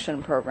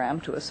inspection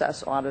program to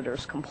assess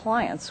auditors'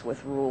 compliance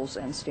with rules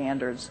and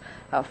standards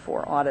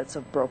for audits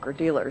of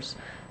broker-dealers.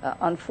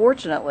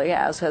 Unfortunately,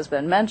 as has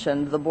been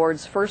mentioned, the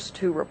board's first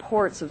two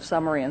reports of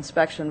summary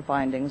inspection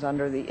findings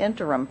under the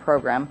interim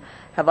program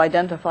have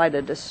identified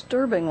a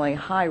disturbingly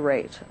high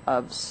rate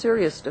of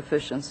serious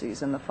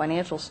deficiencies in the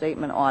financial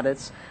statement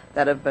audits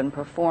that have been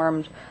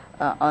performed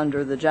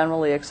under the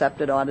generally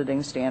accepted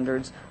auditing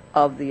standards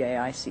of the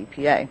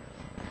AICPA.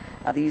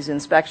 These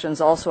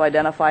inspections also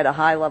identified a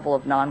high level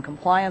of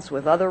noncompliance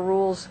with other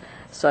rules,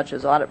 such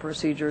as audit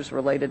procedures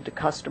related to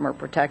customer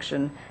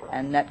protection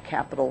and net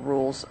capital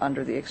rules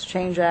under the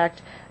Exchange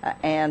Act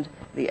and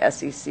the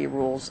SEC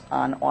rules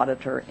on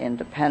auditor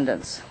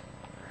independence.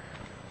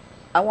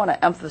 I want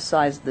to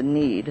emphasize the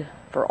need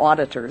for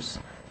auditors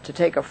to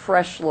take a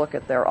fresh look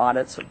at their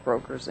audits of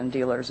brokers and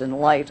dealers in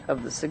light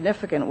of the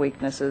significant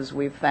weaknesses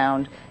we've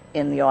found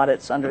in the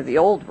audits under the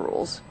old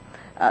rules.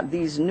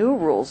 These new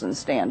rules and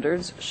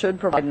standards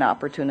should provide an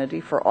opportunity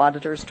for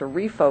auditors to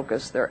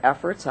refocus their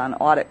efforts on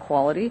audit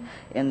quality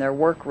in their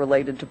work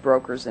related to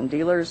brokers and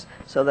dealers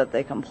so that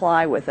they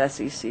comply with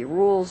SEC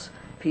rules,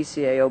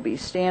 PCAOB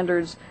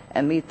standards,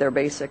 and meet their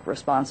basic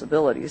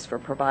responsibilities for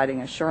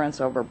providing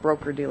assurance over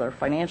broker-dealer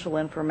financial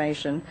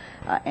information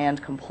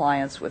and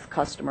compliance with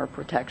customer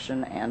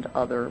protection and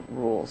other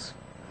rules.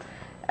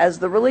 As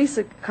the release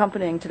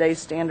accompanying today's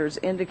standards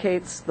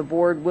indicates, the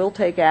board will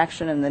take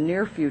action in the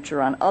near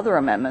future on other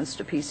amendments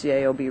to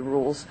PCAOB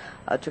rules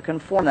to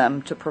conform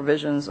them to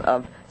provisions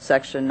of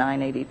Section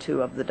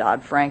 982 of the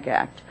Dodd-Frank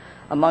Act.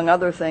 Among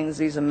other things,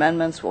 these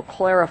amendments will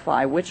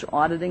clarify which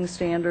auditing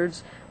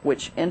standards,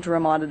 which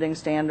interim auditing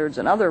standards,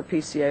 and other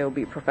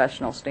PCAOB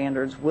professional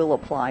standards will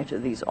apply to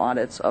these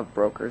audits of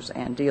brokers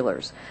and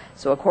dealers.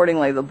 So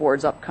accordingly, the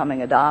board's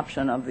upcoming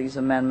adoption of these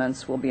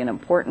amendments will be an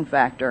important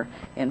factor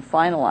in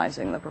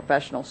finalizing the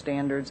professional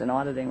standards and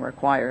auditing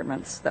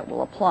requirements that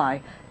will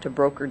apply to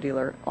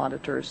broker-dealer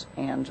auditors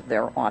and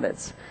their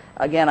audits.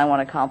 Again, I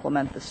want to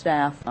compliment the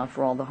staff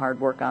for all the hard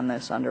work on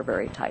this under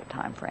very tight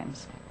time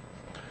frames.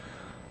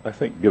 I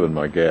think, given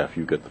my gaffe,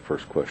 you get the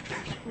first question.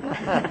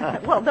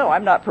 Well, no,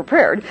 I'm not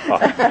prepared.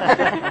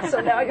 So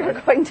now you're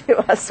going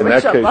to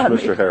switch up on me. In that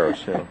case, Mr.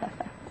 Harris.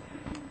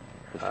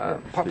 Yeah.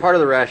 Part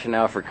of the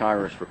rationale for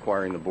Congress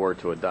requiring the board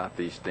to adopt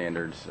these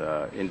standards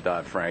in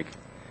Dodd-Frank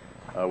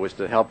was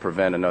to help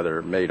prevent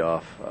another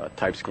Madoff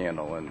type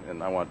scandal,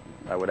 and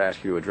I would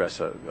ask you to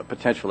address a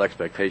potential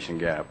expectation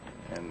gap.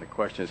 And the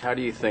question is, how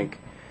do you think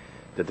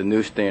that the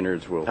new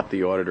standards will help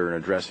the auditor in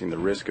addressing the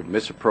risk of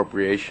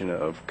misappropriation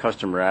of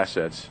customer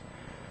assets,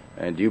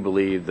 and do you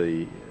believe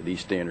these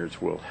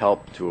standards will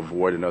help to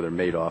avoid another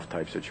Madoff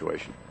type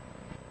situation?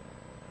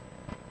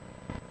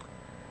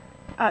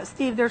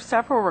 Steve, there's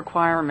several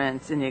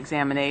requirements in the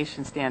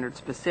examination standards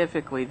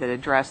specifically that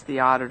address the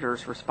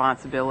auditor's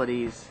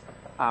responsibilities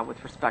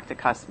with respect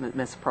to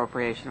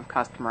misappropriation of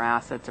customer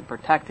assets and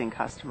protecting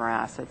customer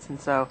assets. And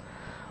so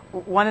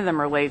one of them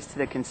relates to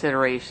the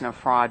consideration of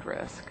fraud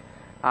risk.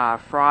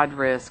 Fraud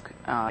risk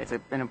is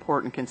an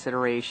important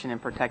consideration in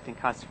protecting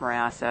customer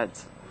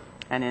assets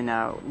and in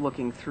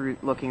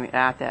looking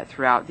at that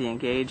throughout the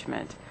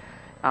engagement.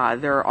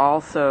 There are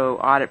also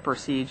audit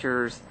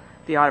procedures.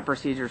 The audit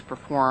procedures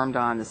performed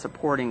on the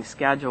supporting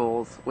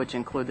schedules, which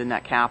include the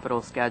net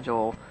capital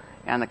schedule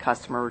and the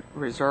customer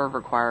reserve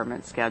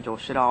requirement schedule,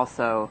 should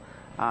also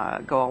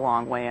go a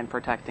long way in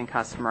protecting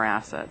customer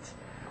assets.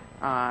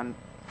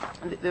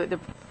 The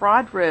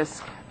fraud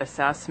risk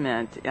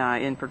assessment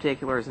in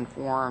particular is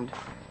informed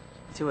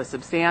to a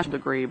substantial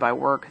degree by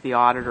work the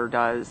auditor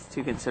does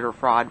to consider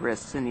fraud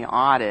risks in the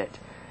audit,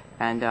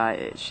 and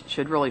it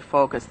should really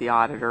focus the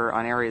auditor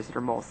on areas that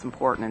are most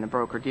important in the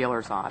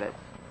broker-dealer's audit.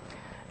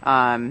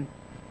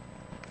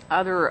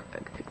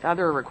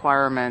 Other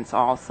requirements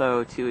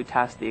also to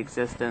attest the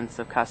existence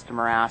of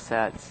customer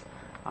assets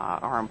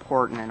are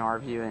important in our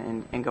view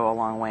and go a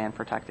long way in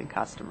protecting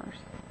customers.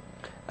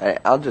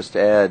 I'll just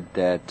add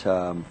that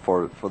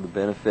for the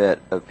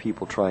benefit of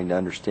people trying to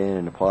understand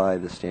and apply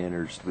the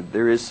standards,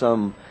 there is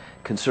some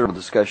considerable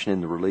discussion in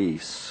the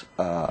release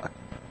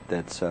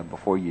that's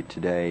before you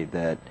today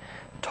that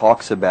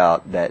talks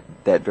about that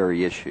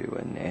very issue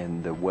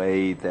and the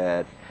way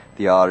that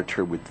the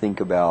auditor would think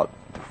about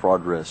the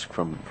fraud risk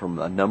from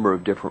a number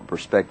of different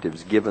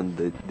perspectives,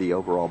 given the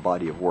overall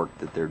body of work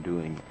that they're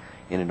doing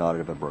in an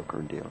audit of a broker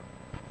and dealer.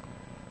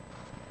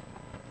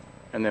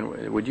 And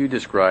then would you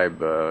describe,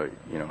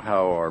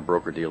 how our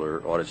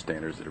broker-dealer audit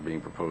standards that are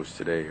being proposed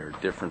today are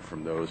different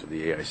from those of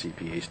the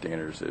AICPA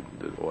standards that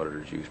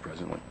auditors use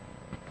presently?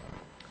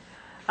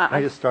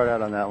 I just start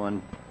out on that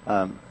one.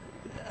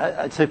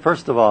 I'd say,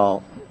 first of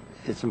all,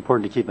 it's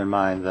important to keep in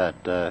mind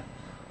that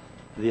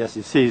the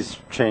SEC's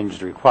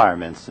changed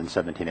requirements in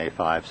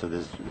 17A5, so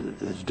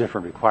there's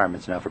different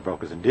requirements now for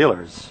brokers and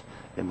dealers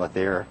in what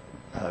they're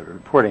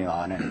reporting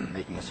on and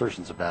making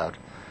assertions about,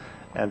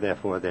 and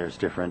therefore there's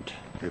different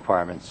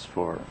requirements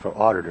for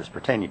auditors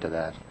pertaining to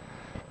that.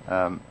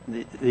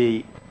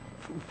 The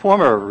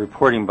former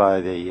reporting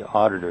by the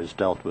auditors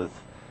dealt with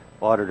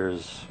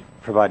auditors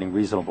providing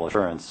reasonable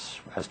assurance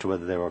as to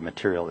whether there were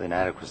material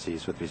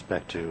inadequacies with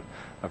respect to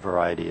a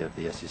variety of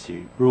the SEC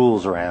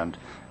rules around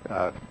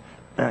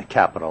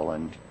capital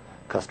and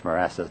customer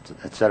assets,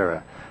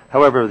 etc.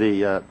 However,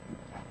 the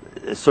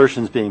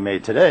assertions being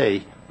made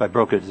today by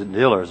brokers and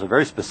dealers are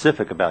very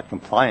specific about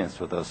compliance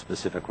with those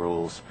specific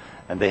rules,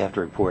 and they have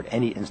to report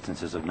any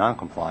instances of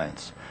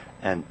noncompliance.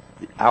 And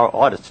our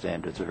audit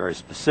standards are very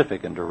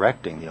specific in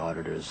directing the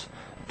auditors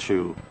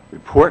to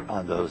report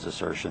on those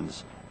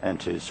assertions and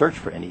to search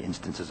for any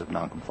instances of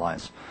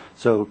noncompliance.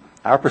 So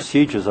our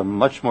procedures are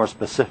much more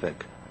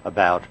specific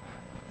about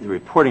the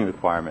reporting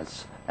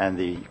requirements and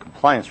the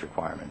compliance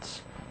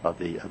requirements of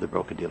the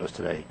broker-dealers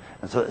today.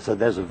 And so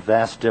there's a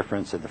vast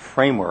difference in the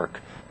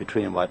framework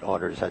between what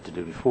auditors had to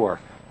do before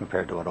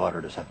compared to what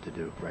auditors have to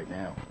do right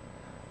now.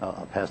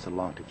 I'll pass it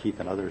along to Keith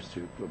and others,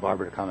 to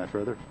Barbara to comment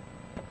further.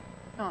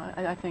 No,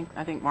 I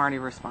think Marty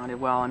responded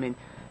well. I mean,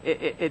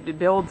 it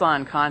builds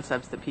on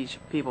concepts that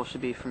people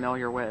should be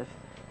familiar with,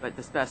 but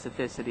the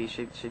specificity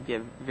should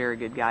give very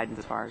good guidance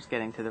as far as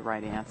getting to the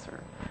right answer.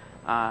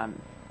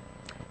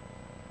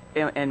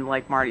 And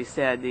like Marty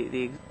said,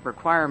 the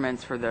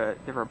requirements for the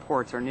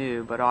reports are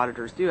new, but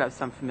auditors do have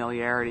some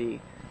familiarity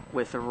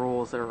with the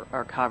rules that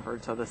are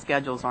covered. So the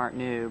schedules aren't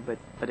new,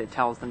 but it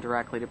tells them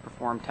directly to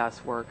perform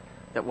test work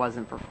that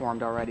wasn't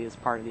performed already as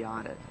part of the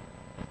audit.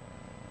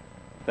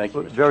 Thank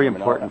you, Mr. Very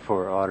Chairman. important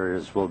for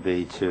auditors will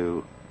be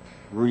to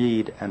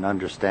read and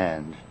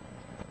understand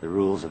the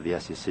rules of the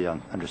SEC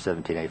under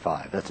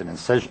 17A5. That's an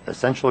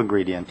essential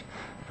ingredient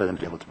for them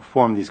to be able to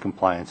perform these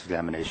compliance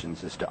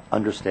examinations, is to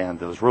understand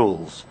those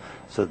rules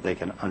so that they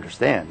can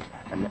understand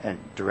and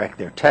direct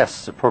their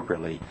tests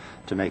appropriately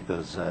to make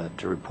those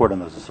to report on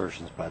those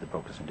assertions by the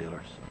brokers and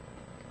dealers.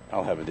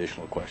 I'll have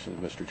additional questions,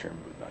 Mr. Chairman.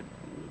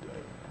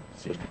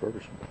 Mr.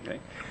 Ferguson. Okay.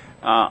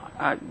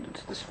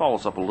 This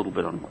follows up a little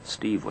bit on what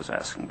Steve was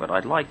asking, but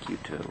I'd like you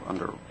to,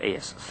 under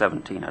AS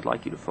 17, I'd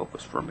like you to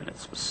focus for a minute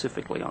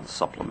specifically on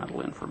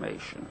supplemental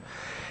information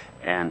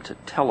and to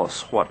tell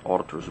us what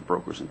auditors,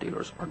 brokers, and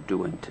dealers are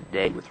doing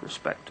today with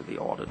respect to the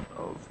audit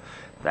of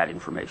that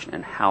information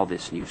and how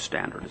this new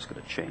standard is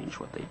going to change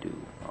what they do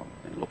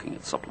in looking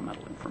at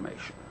supplemental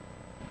information.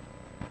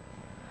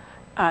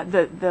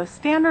 The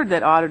standard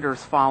that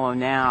auditors follow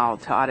now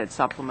to audit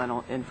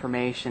supplemental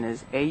information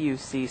is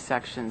AUC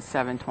Section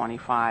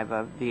 725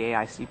 of the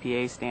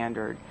AICPA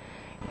standard.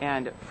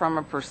 And from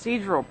a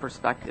procedural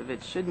perspective,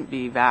 it shouldn't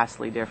be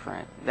vastly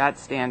different. That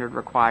standard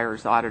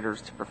requires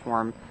auditors to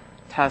perform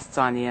tests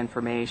on the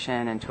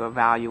information and to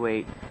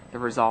evaluate the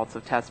results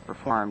of tests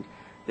performed.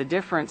 The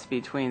difference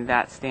between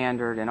that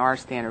standard and our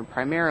standard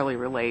primarily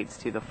relates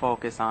to the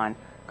focus on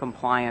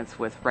compliance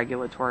with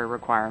regulatory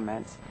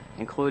requirements,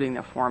 including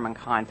the form and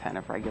content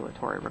of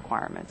regulatory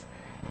requirements.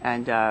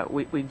 And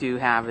we do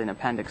have in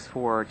Appendix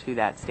 4 to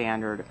that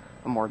standard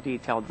a more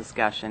detailed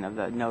discussion of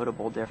the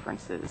notable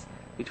differences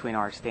between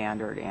our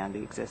standard and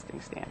the existing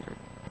standard.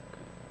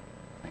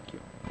 Thank you.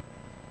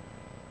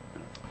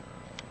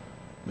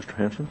 Mr.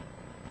 Hanson?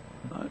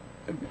 I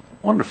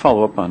wanted to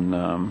follow up on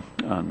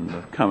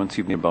the comments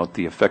you made about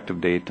the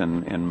effective date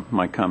and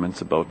my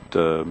comments about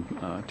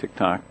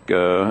TikTok.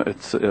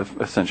 It's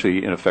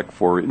essentially in effect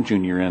for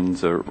June year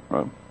ends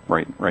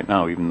right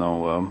now, even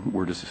though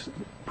we're just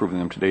approving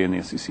them today and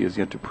the SEC has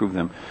yet to approve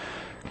them.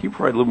 Can you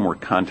provide a little more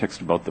context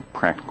about the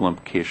practical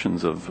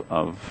implications of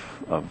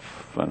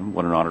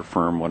what an audit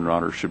firm, what an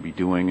auditor should be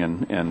doing,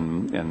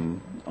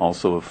 and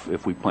also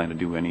if we plan to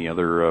do any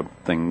other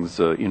things,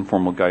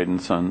 informal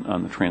guidance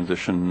on the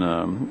transition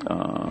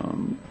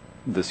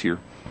this year?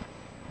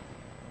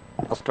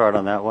 I'll start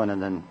on that one and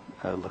then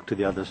look to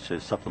the others to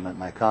supplement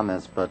my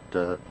comments. But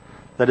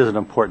that is an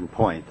important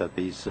point, that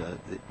these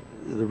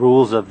the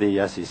rules of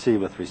the SEC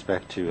with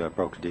respect to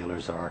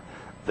broker-dealers are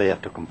they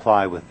have to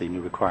comply with the new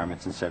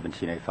requirements in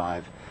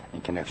 17A5 in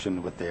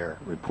connection with their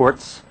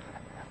reports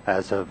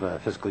as of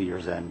fiscal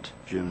year's end,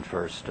 June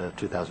 1st,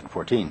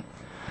 2014.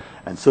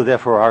 And so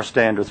therefore our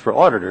standards for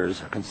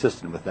auditors are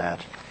consistent with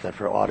that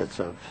for audits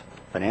of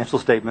financial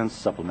statements,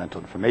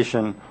 supplemental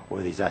information,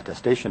 or these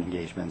attestation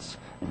engagements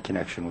in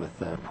connection with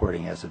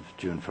reporting as of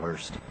June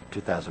 1st,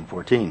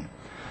 2014.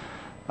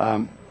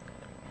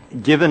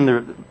 Given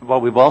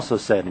what we've also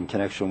said in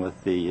connection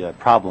with the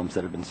problems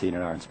that have been seen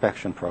in our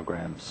inspection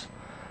programs,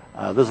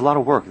 there's a lot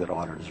of work that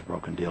auditors of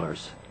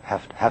broker-dealers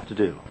have to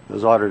do.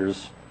 Those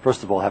auditors,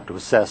 first of all, have to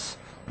assess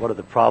what are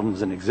the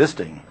problems in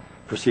existing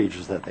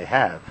procedures that they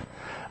have.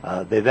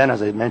 They then,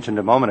 as I mentioned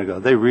a moment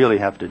ago, they really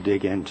have to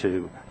dig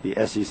into the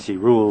SEC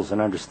rules and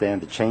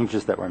understand the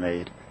changes that were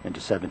made into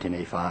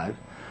 17A5.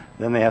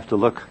 Then they have to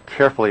look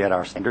carefully at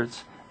our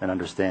standards and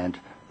understand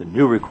the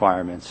new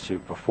requirements to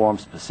perform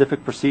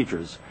specific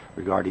procedures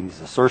regarding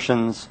these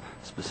assertions,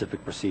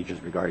 specific procedures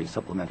regarding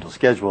supplemental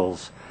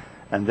schedules,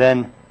 and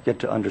then get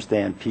to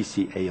understand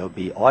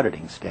PCAOB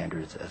auditing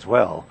standards as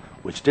well,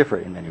 which differ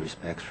in many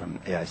respects from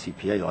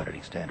AICPA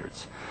auditing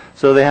standards.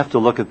 So they have to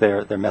look at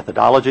their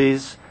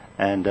methodologies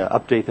and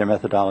update their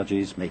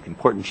methodologies, make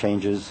important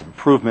changes,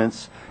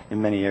 improvements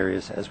in many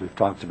areas, as we've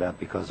talked about,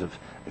 because of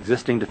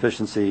existing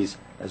deficiencies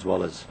as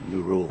well as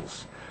new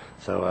rules.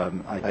 So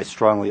I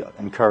strongly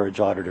encourage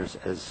auditors,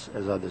 as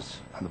others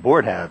on the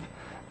board have,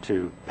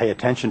 to pay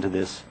attention to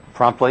this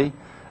promptly,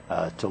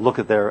 to look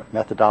at their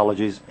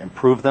methodologies,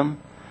 improve them,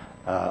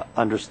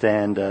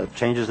 understand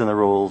changes in the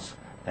rules,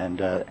 and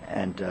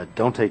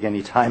don't take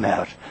any time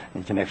out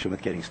in connection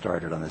with getting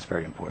started on this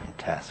very important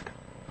task.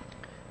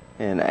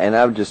 And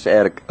I would just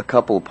add a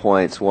couple of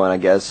points. One, I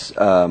guess,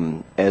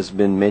 as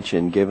been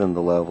mentioned, given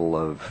the level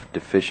of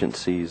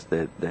deficiencies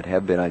that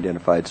have been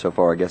identified so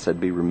far, I guess I'd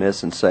be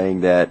remiss in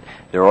saying that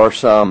there are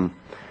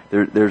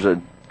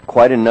there's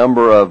quite a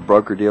number of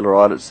broker-dealer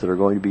audits that are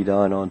going to be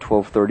done on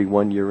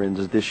 12/31 year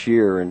ends this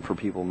year, and for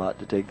people not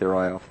to take their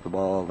eye off the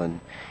ball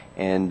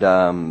and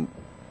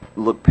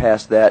look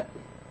past that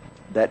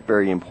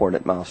very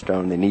important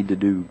milestone. They need to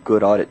do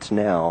good audits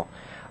now.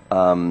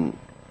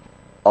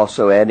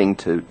 Also adding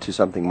to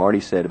something Marty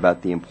said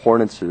about the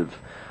importance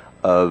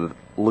of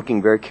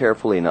looking very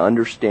carefully and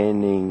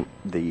understanding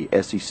the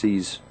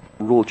SEC's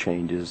rule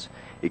changes,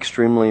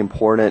 extremely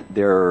important.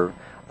 There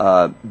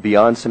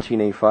beyond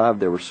 17A5,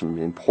 there were some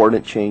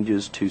important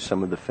changes to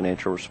some of the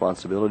financial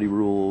responsibility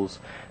rules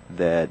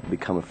that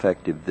become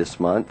effective this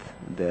month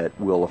that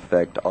will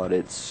affect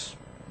audits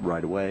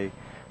right away.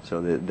 So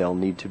that they'll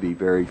need to be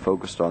very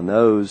focused on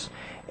those.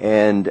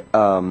 And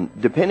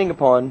depending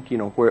upon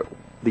where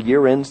the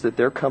year ends that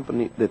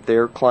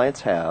their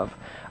clients have,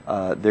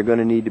 they're going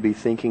to need to be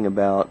thinking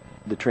about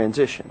the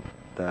transition.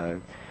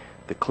 The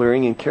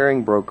clearing and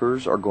carrying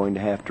brokers are going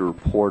to have to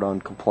report on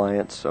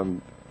compliance,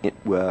 on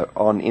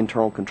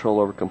internal control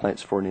over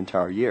compliance for an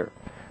entire year.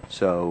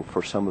 So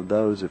for some of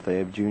those, if they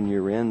have June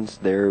year ends,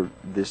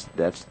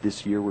 that's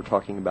this year we're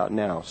talking about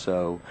now.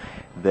 So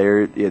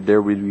there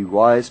would be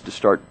wise to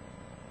start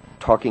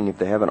talking, if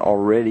they haven't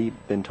already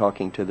been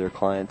talking to their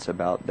clients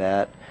about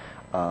that,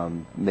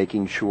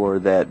 making sure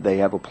that they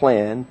have a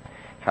plan,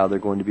 how they're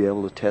going to be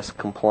able to test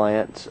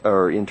compliance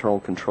or internal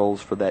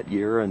controls for that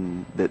year,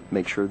 and that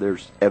make sure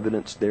there's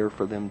evidence there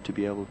for them to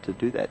be able to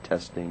do that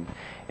testing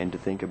and to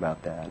think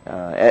about that.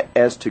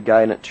 As to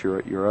guidance,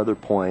 your other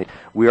point,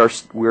 we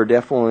are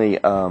definitely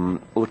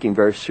looking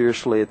very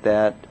seriously at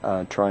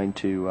that, trying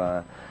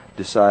to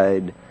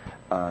decide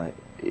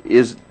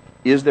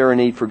is there a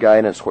need for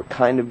guidance? What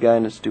kind of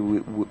guidance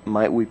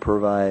might we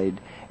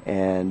provide,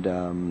 and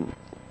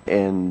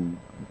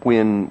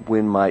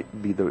when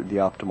might be the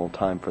optimal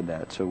time for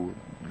that? So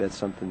that's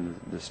something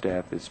the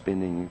staff is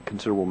spending a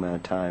considerable amount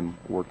of time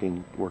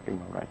working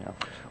on right now.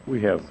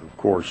 We have, of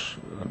course,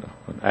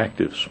 an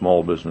active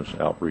small business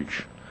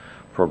outreach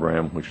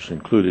program, which has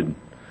included,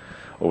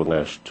 over the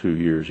last 2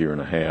 years, year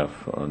and a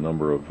half, a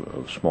number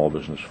of small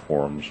business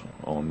forums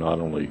on not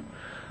only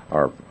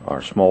our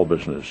small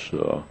business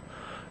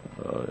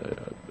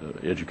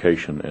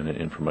education and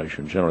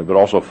information generally, but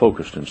also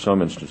focused in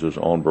some instances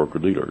on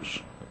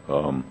broker-dealers.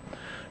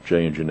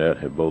 Jay and Jeanette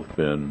have both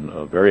been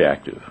very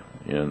active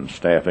in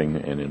staffing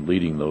and in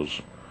leading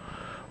those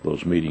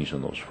meetings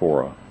and those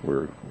fora.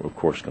 We're of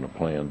course going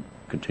to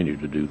continue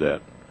to do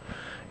that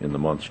in the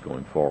months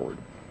going forward.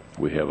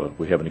 We have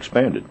an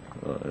expanded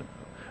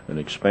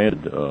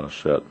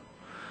set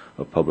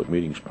of public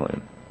meetings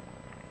planned.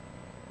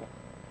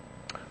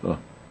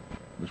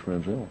 Ms.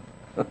 Franzel.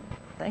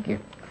 Thank you.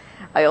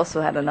 I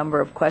also had a number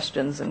of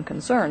questions and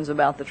concerns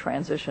about the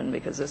transition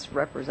because this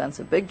represents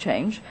a big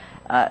change,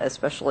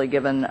 especially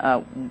given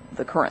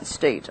the current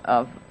state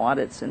of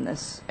audits in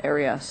this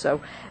area.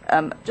 So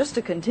just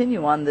to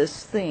continue on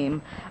this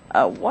theme,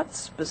 what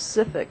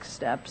specific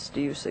steps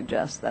do you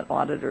suggest that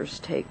auditors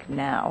take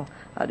now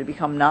to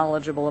become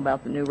knowledgeable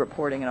about the new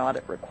reporting and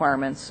audit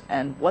requirements,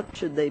 and what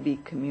should they be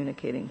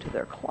communicating to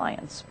their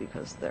clients,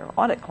 because their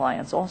audit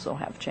clients also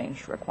have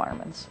changed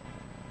requirements?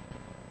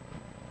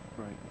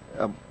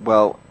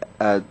 Well,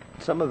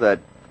 some of that,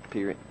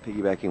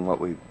 piggybacking what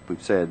we've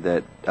said,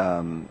 that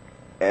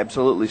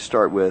absolutely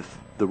start with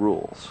the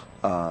rules.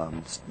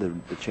 The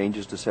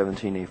changes to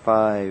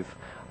 17A5,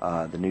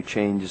 the new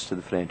changes to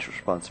the financial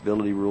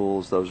responsibility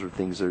rules, those are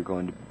things they're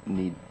going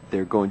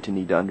to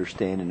need to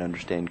understand and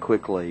understand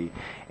quickly,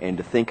 and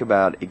to think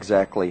about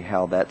exactly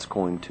how that's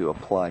going to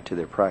apply to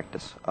their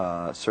practice.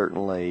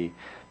 Certainly,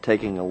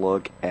 taking a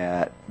look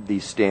at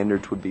these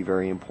standards would be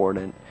very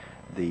important,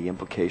 the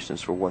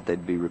implications for what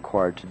they'd be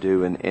required to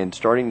do, and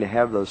starting to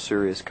have those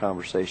serious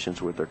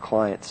conversations with their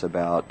clients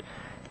about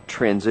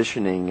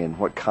transitioning and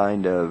what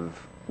kind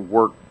of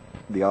work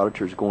the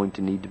auditor is going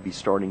to need to be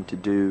starting to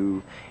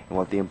do and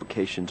what the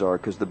implications are,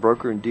 because the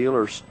broker and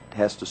dealer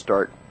has to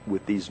start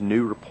with these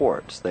new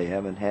reports. They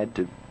haven't had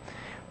to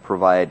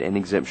provide an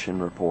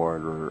exemption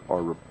report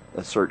or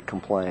assert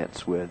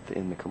compliance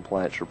in the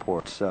compliance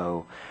report.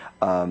 So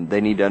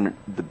they need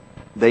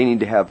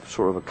to have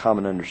sort of a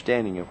common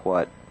understanding of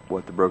what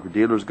the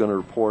broker-dealer is going to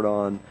report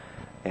on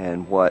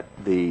and what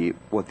the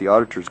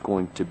auditor is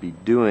going to be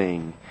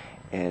doing,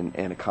 and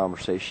a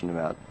conversation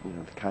about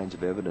the kinds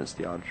of evidence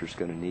the auditor is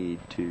going to need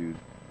to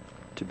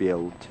be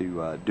able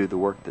to do the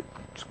work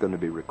that's going to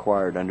be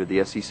required under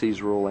the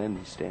SEC's rule and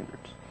these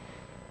standards.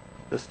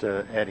 Just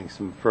adding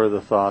some further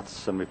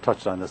thoughts, and we've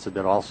touched on this a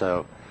bit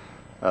also,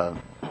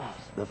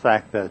 the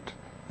fact that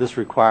this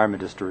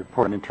requirement is to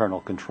report on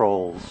internal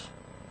controls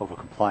over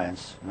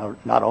compliance,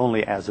 not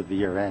only as of the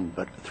year end,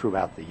 but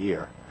throughout the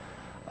year.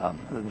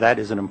 That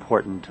is an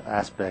important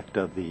aspect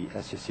of the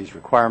SEC's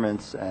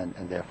requirements, and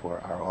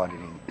therefore our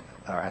auditing,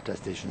 our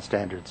attestation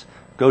standards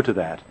go to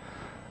that.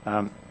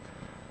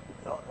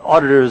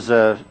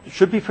 Auditors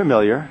should be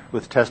familiar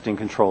with testing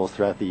controls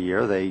throughout the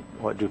year. They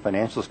do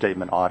financial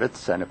statement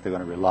audits, and if they're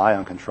going to rely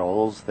on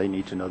controls, they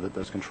need to know that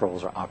those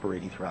controls are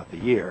operating throughout the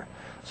year.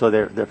 So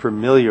they're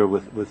familiar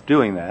with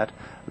doing that.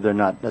 They're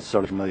not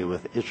necessarily familiar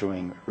with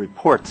issuing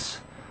reports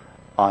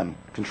on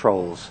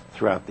controls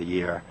throughout the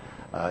year.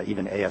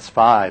 Even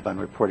AS5 on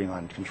reporting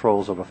on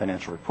controls over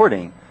financial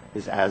reporting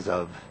is as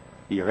of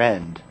year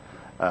end.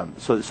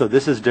 So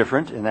this is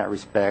different in that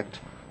respect.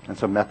 And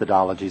so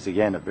methodologies,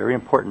 again, are very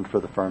important for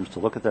the firms to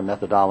look at their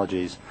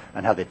methodologies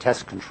and how they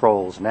test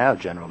controls now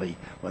generally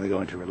when they're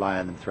going to rely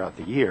on them throughout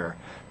the year,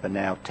 but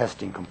now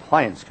testing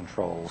compliance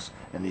controls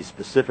and these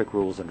specific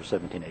rules under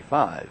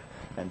 17A5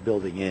 and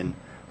building in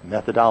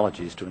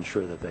methodologies to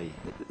ensure that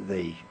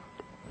they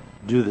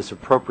do this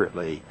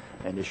appropriately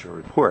and issue a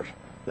report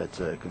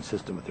that's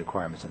consistent with the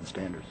requirements and the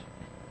standards.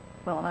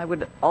 Well, and I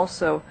would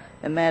also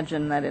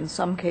imagine that in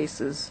some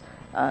cases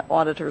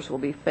auditors will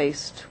be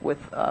faced with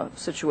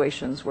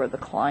situations where the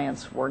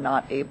clients were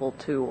not able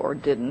to or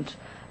didn't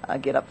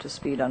get up to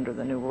speed under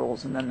the new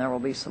rules, and then there will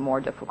be some more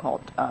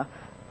difficult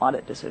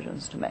audit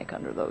decisions to make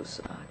under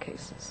those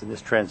cases. In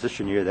this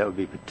transition year, that would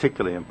be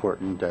particularly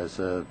important, as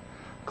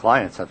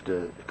companies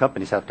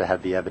have to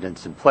have the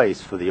evidence in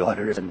place for the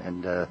auditors,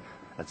 and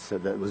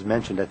that was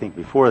mentioned, I think,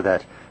 before,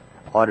 that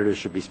auditors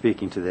should be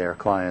speaking to their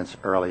clients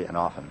early and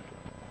often.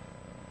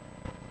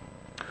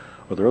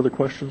 Are there other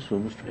questions?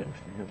 Mr.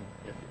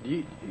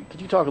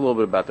 Could you talk a little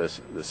bit about the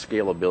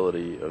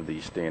scalability of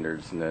these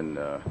standards, and then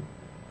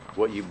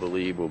what you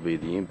believe will be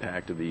the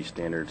impact of these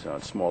standards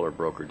on smaller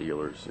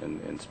broker-dealers,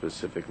 and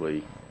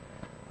specifically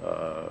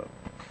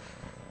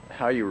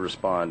how you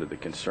respond to the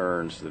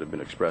concerns that have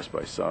been expressed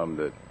by some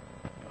that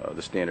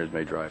the standards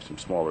may drive some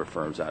smaller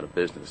firms out of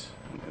business,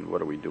 and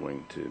what are we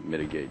doing to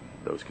mitigate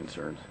those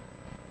concerns?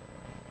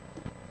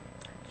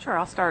 Sure,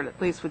 I'll start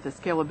at least with the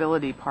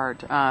scalability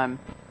part.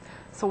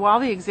 So while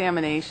the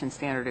examination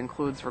standard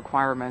includes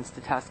requirements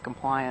to test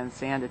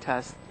compliance and to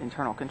test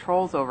internal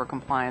controls over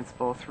compliance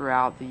both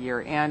throughout the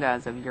year and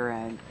as of year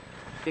end,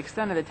 the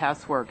extent of the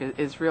test work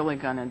is really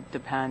going to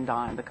depend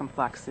on the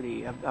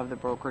complexity of the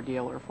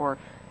broker-dealer. For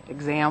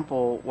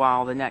example,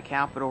 while the net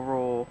capital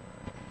rule,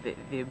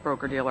 the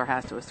broker-dealer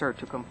has to assert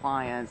to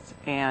compliance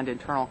and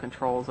internal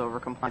controls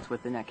over compliance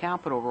with the net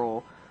capital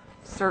rule,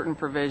 certain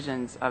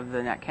provisions of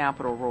the net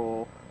capital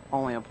rule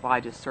only apply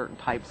to certain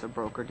types of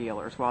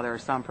broker-dealers, while there are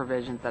some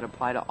provisions that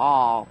apply to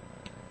all,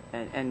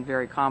 and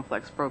very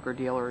complex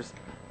broker-dealers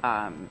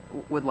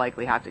would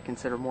likely have to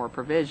consider more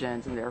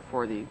provisions, and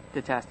therefore the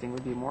testing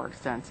would be more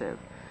extensive.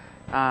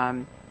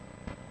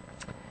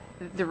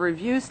 The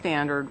review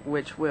standard,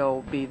 which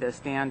will be the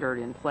standard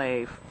in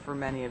play for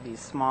many of these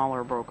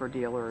smaller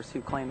broker-dealers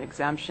who claim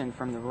exemption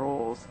from the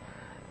rules,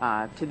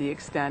 to the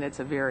extent it's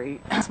a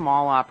very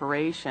small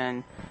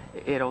operation,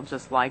 it'll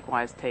just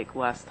likewise take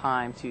less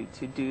time to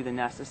do the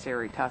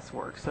necessary test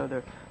work. So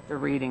the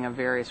reading of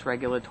various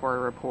regulatory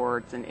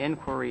reports and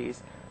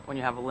inquiries when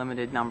you have a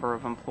limited number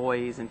of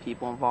employees and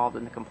people involved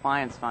in the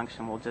compliance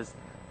function will just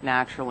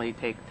naturally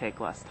take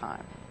less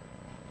time.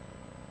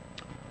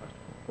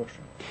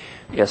 Question?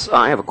 Yes,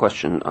 I have a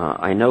question.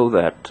 I know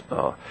that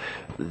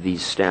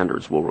these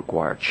standards will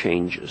require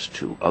changes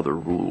to other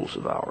rules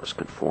of ours,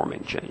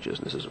 conforming changes.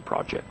 This is a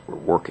project we're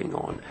working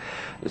on.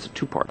 It's a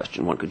two-part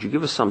question. One, could you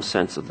give us some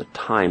sense of the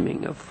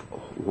timing of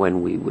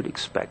when we would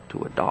expect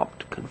to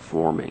adopt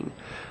conforming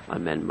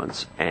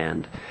amendments?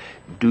 And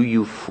do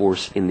you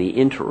foresee, in the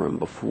interim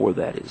before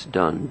that is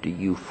done, do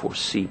you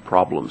foresee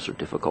problems or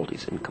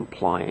difficulties in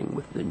complying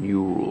with the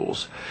new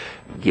rules,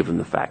 given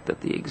the fact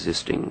that the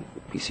existing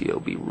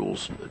PCAOB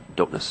rules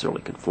don't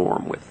necessarily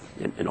conform with,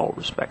 in all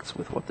respects,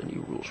 with what the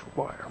new rules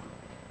require?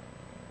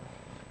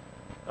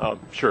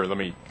 Sure, let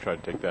me try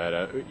to take that.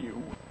 As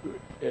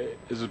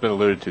has been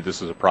alluded to,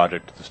 this is a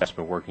project the staff's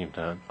been working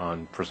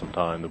on for some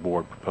time. The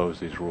board proposed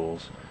these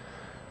rules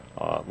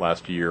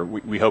last year.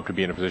 We hope to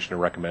be in a position to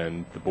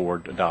recommend the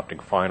board adopting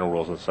final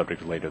rules on the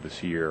subject later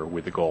this year,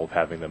 with the goal of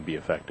having them be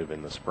effective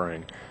in the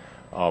spring.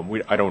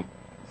 I don't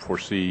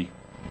foresee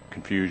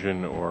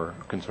confusion or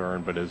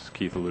concern, but as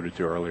Keith alluded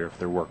to earlier, if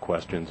there were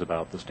questions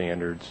about the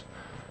standards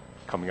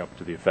coming up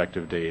to the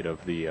effective date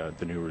of the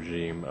new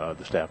regime,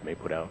 the staff may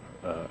put out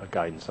a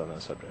guidance on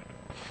that subject.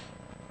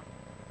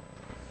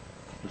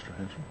 Mr.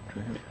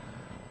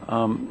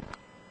 Hanson?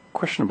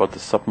 Question about the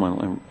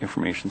supplemental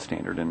information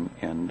standard, and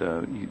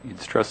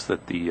you'd stress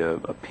that the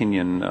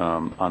opinion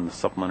on the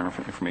supplemental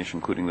information,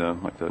 including the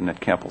net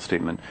capital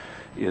statement,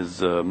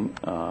 is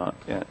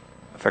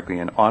effectively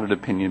an audit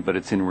opinion, but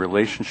it's in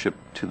relation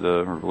to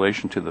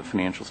the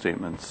financial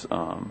statements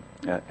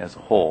as a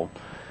whole.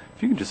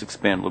 If you could just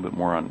expand a little bit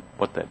more on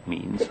what that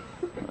means,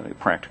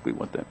 practically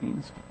what that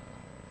means.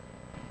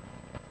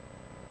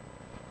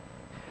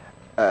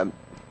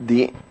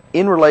 The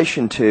in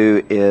relation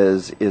to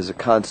is a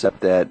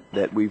concept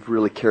that we've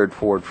really carried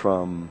forward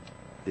from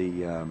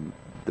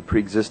the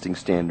pre-existing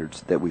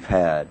standards that we've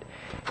had,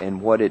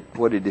 and what it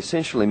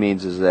essentially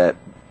means is that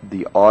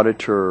the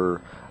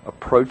auditor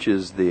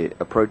approaches the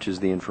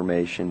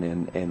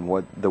information and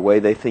what the way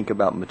they think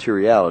about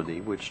materiality,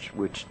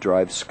 which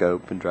drives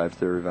scope and drives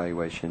their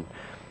evaluation,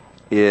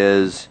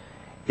 is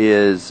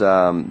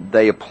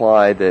they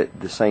apply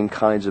the same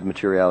kinds of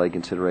materiality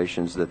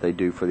considerations that they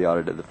do for the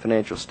audit of the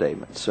financial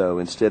statement. So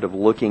instead of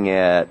looking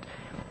at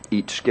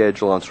each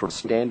schedule on sort of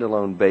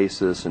standalone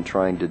basis and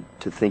trying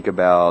to think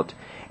about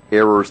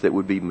errors that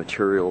would be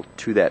material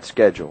to that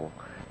schedule,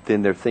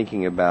 then they're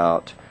thinking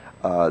about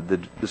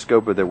the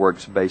scope of their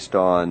works based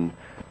on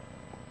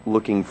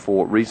looking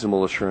for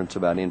reasonable assurance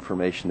about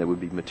information that would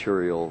be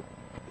material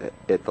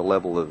at the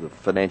level of the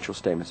financial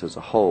statements as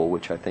a whole,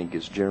 which I think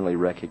is generally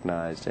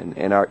recognized, and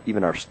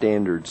even our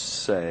standards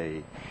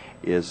say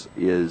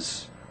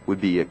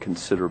would be a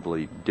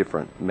considerably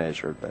different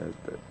measure.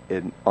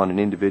 On an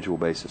individual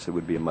basis, it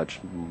would be a much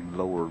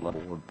lower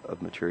level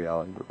of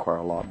materiality, require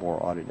a lot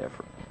more audit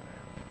effort.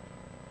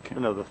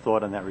 Another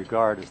thought in that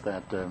regard is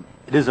that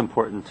it is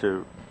important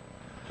to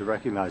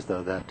recognize,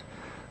 though, that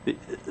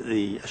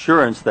the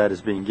assurance that is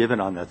being given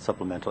on that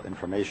supplemental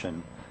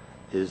information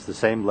is the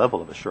same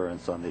level of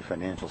assurance on the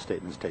financial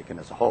statements taken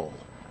as a whole,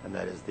 and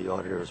that is the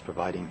auditor is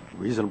providing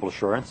reasonable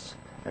assurance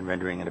and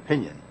rendering an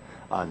opinion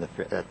on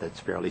that's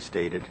fairly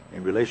stated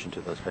in relation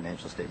to those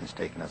financial statements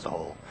taken as a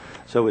whole.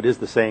 So it is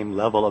the same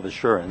level of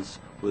assurance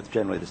with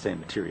generally the same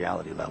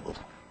materiality level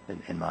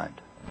in mind.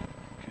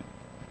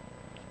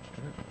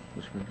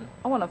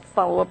 I want to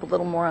follow up a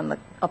little more on the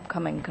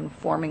upcoming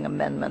conforming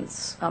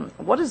amendments.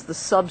 What is the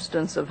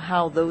substance of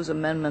how those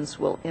amendments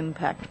will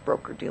impact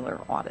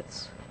broker-dealer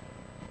audits?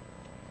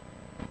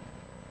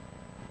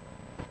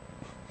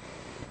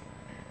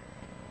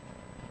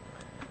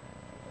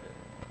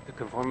 The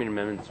conforming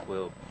amendments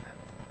will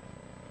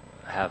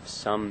have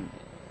some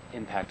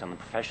impact on the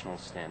professional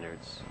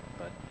standards,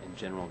 but in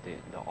general,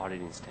 the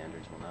auditing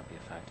standards will not be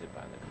affected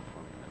by the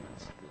conforming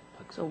amendments.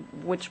 So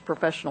which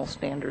professional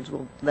standards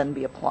will then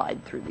be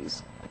applied through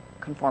these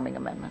conforming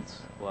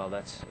amendments? Well,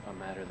 that's a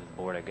matter that the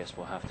board, I guess,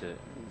 will have to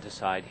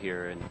decide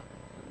here and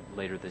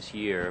later this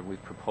year.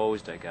 We've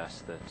proposed, I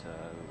guess, that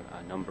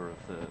a number of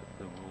the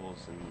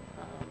rules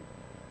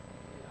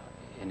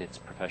in its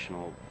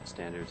professional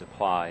standards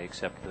apply,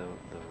 except the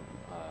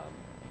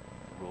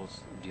rules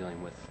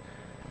dealing with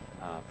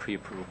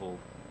pre-approval,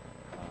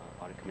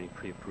 audit committee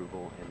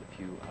pre-approval, and a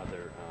few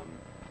other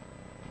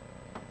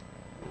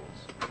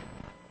rules.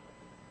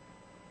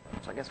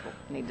 So I guess we'll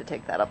need to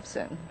take that up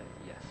soon.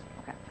 Yes.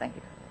 Okay, thank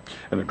you.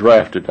 And the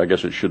draft, I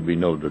guess it should be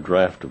noted, the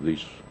draft of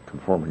these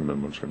conforming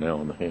amendments are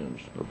now in the hands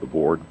of the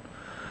board.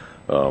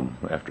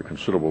 after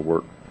considerable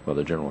work by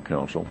the General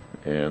Counsel,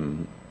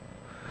 and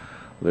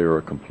they are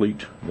a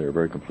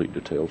very complete,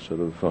 detailed set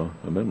of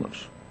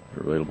amendments.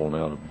 They're available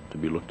now to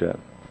be looked at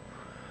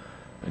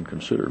and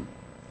considered.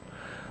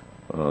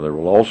 There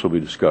will also be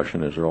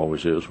discussion, as there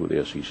always is, with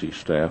the SEC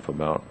staff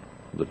about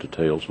the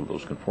details of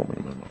those conforming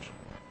amendments.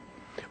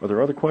 Are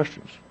there other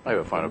questions? I have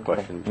a final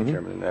question, Mr.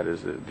 Chairman, and that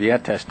is the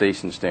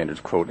attestation standards,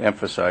 quote,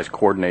 emphasize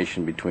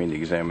coordination between the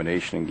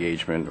examination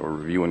engagement or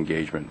review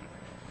engagement,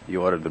 the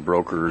audit of the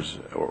brokers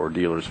or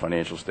dealers'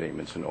 financial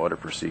statements, and audit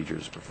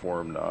procedures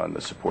performed on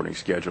the supporting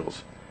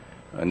schedules.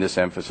 And this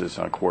emphasis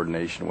on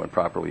coordination, when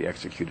properly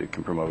executed,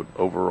 can promote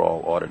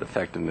overall audit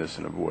effectiveness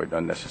and avoid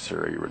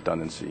unnecessary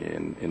redundancy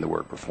in the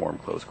work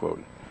performed, close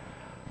quote.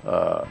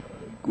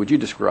 Would you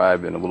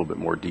describe in a little bit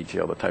more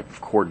detail the type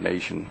of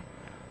coordination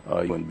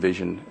you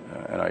envision,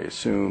 and I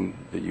assume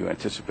that you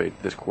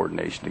anticipate this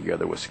coordination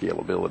together with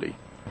scalability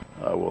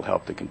will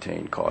help to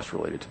contain costs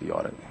related to the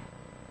audit?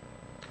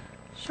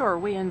 Sure,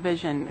 we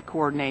envision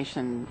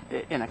coordination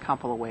in a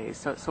couple of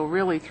ways. So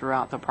really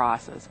throughout the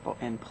process,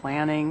 in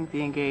planning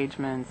the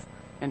engagements,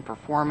 in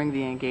performing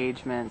the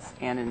engagements,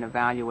 and in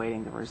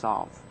evaluating the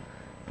results.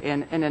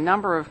 In a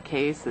number of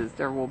cases,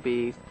 there will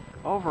be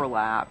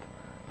overlap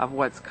of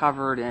what's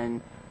covered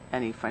in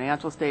any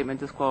financial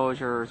statement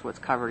disclosures, what's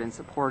covered in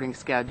supporting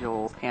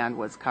schedules, and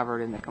what's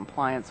covered in the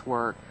compliance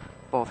work,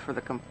 both for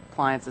the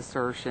compliance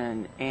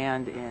assertion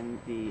and in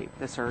the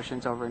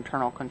assertions over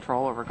internal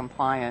control over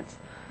compliance.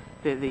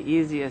 The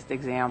easiest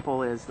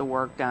example is the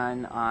work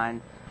done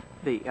on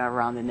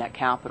around the net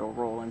capital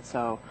rule, and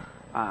so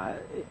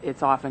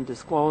it's often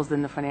disclosed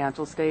in the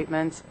financial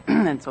statements,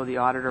 and so the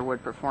auditor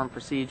would perform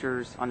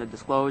procedures on the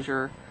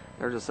disclosure.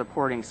 There's a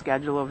supporting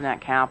schedule of net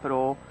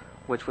capital,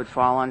 which would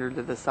fall under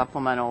the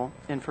supplemental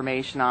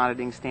information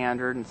auditing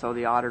standard, and so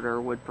the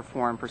auditor would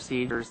perform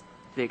procedures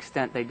to the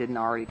extent they didn't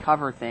already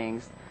cover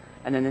things.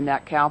 And then the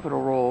net capital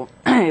rule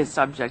is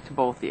subject to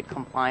both the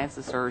compliance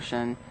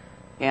assertion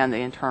and the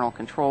internal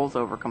controls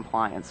over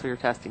compliance. So you're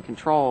testing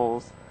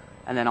controls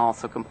and then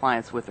also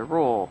compliance with the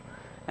rule.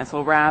 And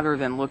so rather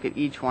than look at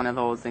each one of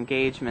those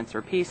engagements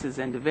or pieces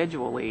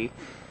individually,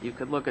 you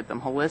could look at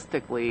them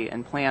holistically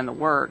and plan the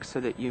work so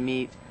that you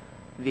meet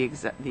the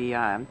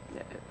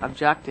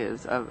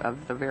objectives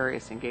of the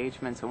various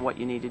engagements and what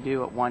you need to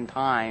do at one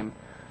time.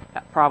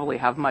 Probably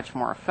have much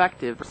more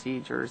effective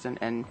procedures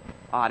and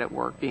audit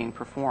work being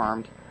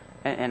performed,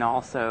 and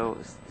also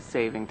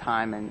saving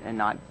time and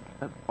not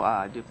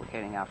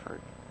duplicating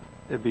effort.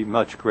 There'd be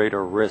much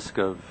greater risk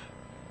of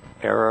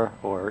error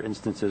or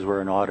instances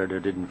where an auditor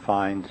didn't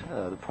find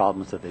the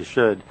problems that they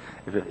should.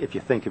 If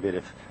you think of it,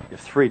 if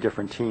three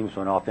different teams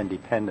went off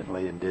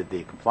independently and did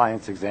the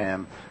compliance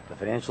exam, the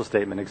financial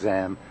statement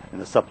exam,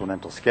 and the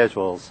supplemental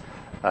schedules,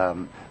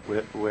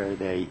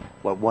 where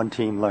what one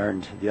team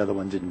learned, the other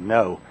one didn't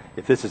know,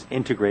 if this is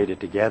integrated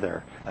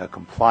together,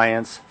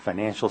 compliance,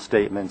 financial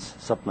statements,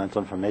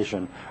 supplemental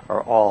information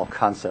are all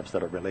concepts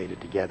that are related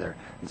together.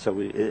 And so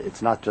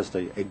it's not just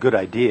a good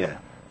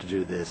idea to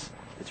do this.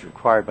 It's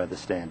required by the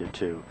standard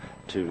to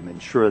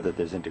ensure that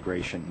there's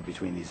integration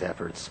between these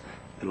efforts.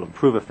 It'll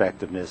improve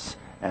effectiveness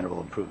and it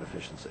will improve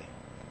efficiency.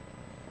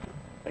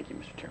 Thank you,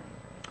 Mr. Chairman.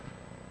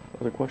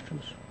 Other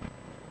questions?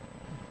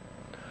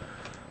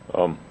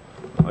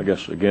 I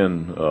guess,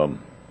 again,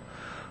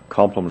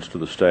 compliments to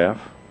the staff.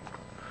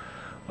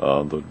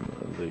 The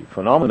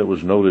phenomenon that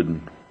was noted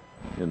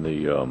in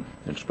the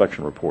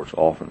inspection reports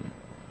often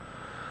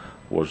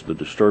was the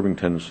disturbing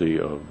tendency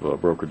of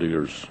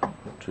broker-dealers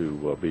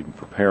to be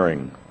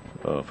preparing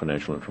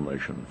financial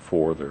information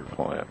for their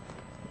client,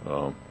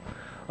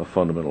 a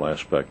fundamental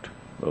aspect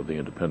of the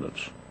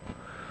independence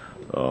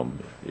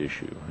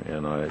issue.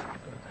 And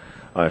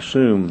I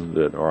assume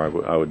that,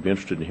 or I would be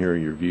interested in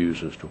hearing your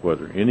views as to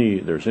whether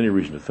there's any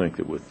reason to think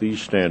that with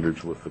these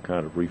standards, with the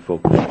kind of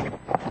refocusing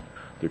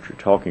that you're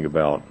talking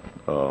about,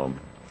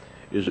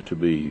 is it to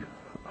be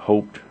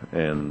hoped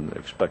and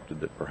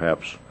expected that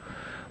perhaps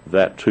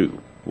that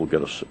too will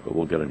get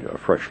a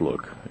fresh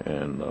look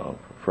and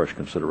fresh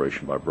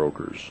consideration by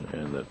brokers,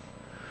 and that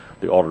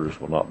the auditors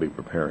will not be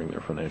preparing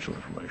their financial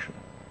information?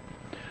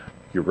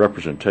 Your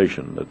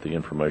representation that the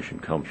information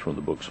comes from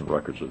the books and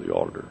records of the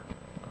auditor,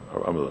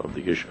 of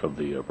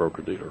the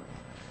broker-dealer,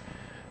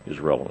 is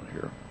relevant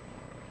here.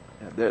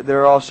 There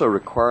are also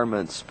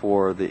requirements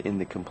in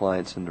the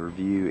compliance and the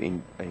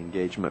review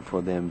engagement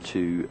for them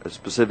to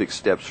specific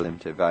steps for them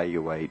to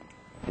evaluate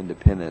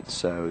independence.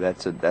 So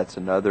that's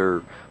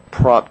another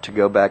prompt to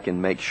go back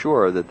and make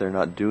sure that they're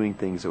not doing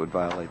things that would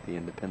violate the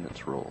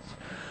independence rules.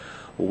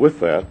 Well, with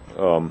that,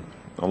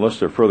 unless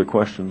there are further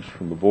questions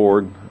from the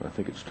board, I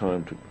think it's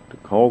time to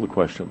call the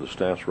question of the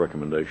staff's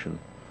recommendation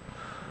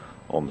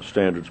on the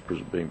standards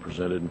being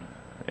presented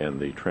and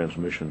the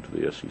transmission to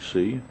the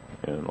SEC.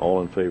 And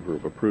all in favor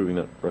of approving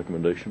that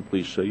recommendation,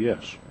 please say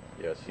yes.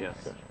 Yes. Yes.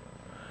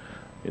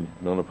 And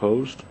none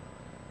opposed?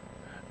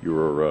 You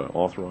are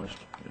authorized,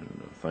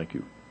 and thank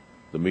you.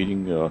 The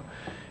meeting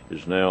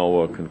is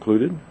now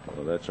concluded.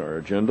 That's our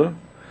agenda.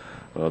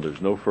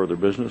 There's no further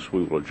business.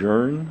 We will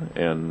adjourn,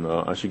 and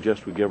I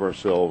suggest we give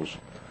ourselves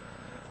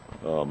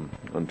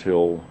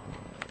until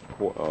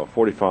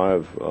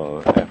 45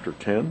 after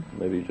 10,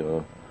 maybe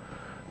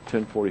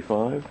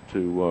 10:45,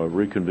 to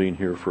reconvene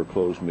here for a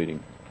closed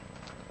meeting.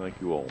 Thank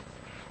you all.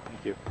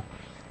 Thank you.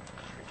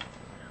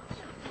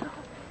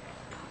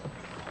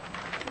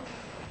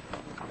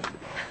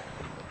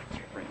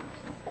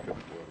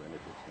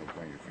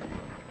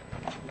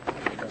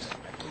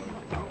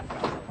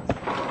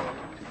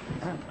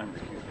 I'm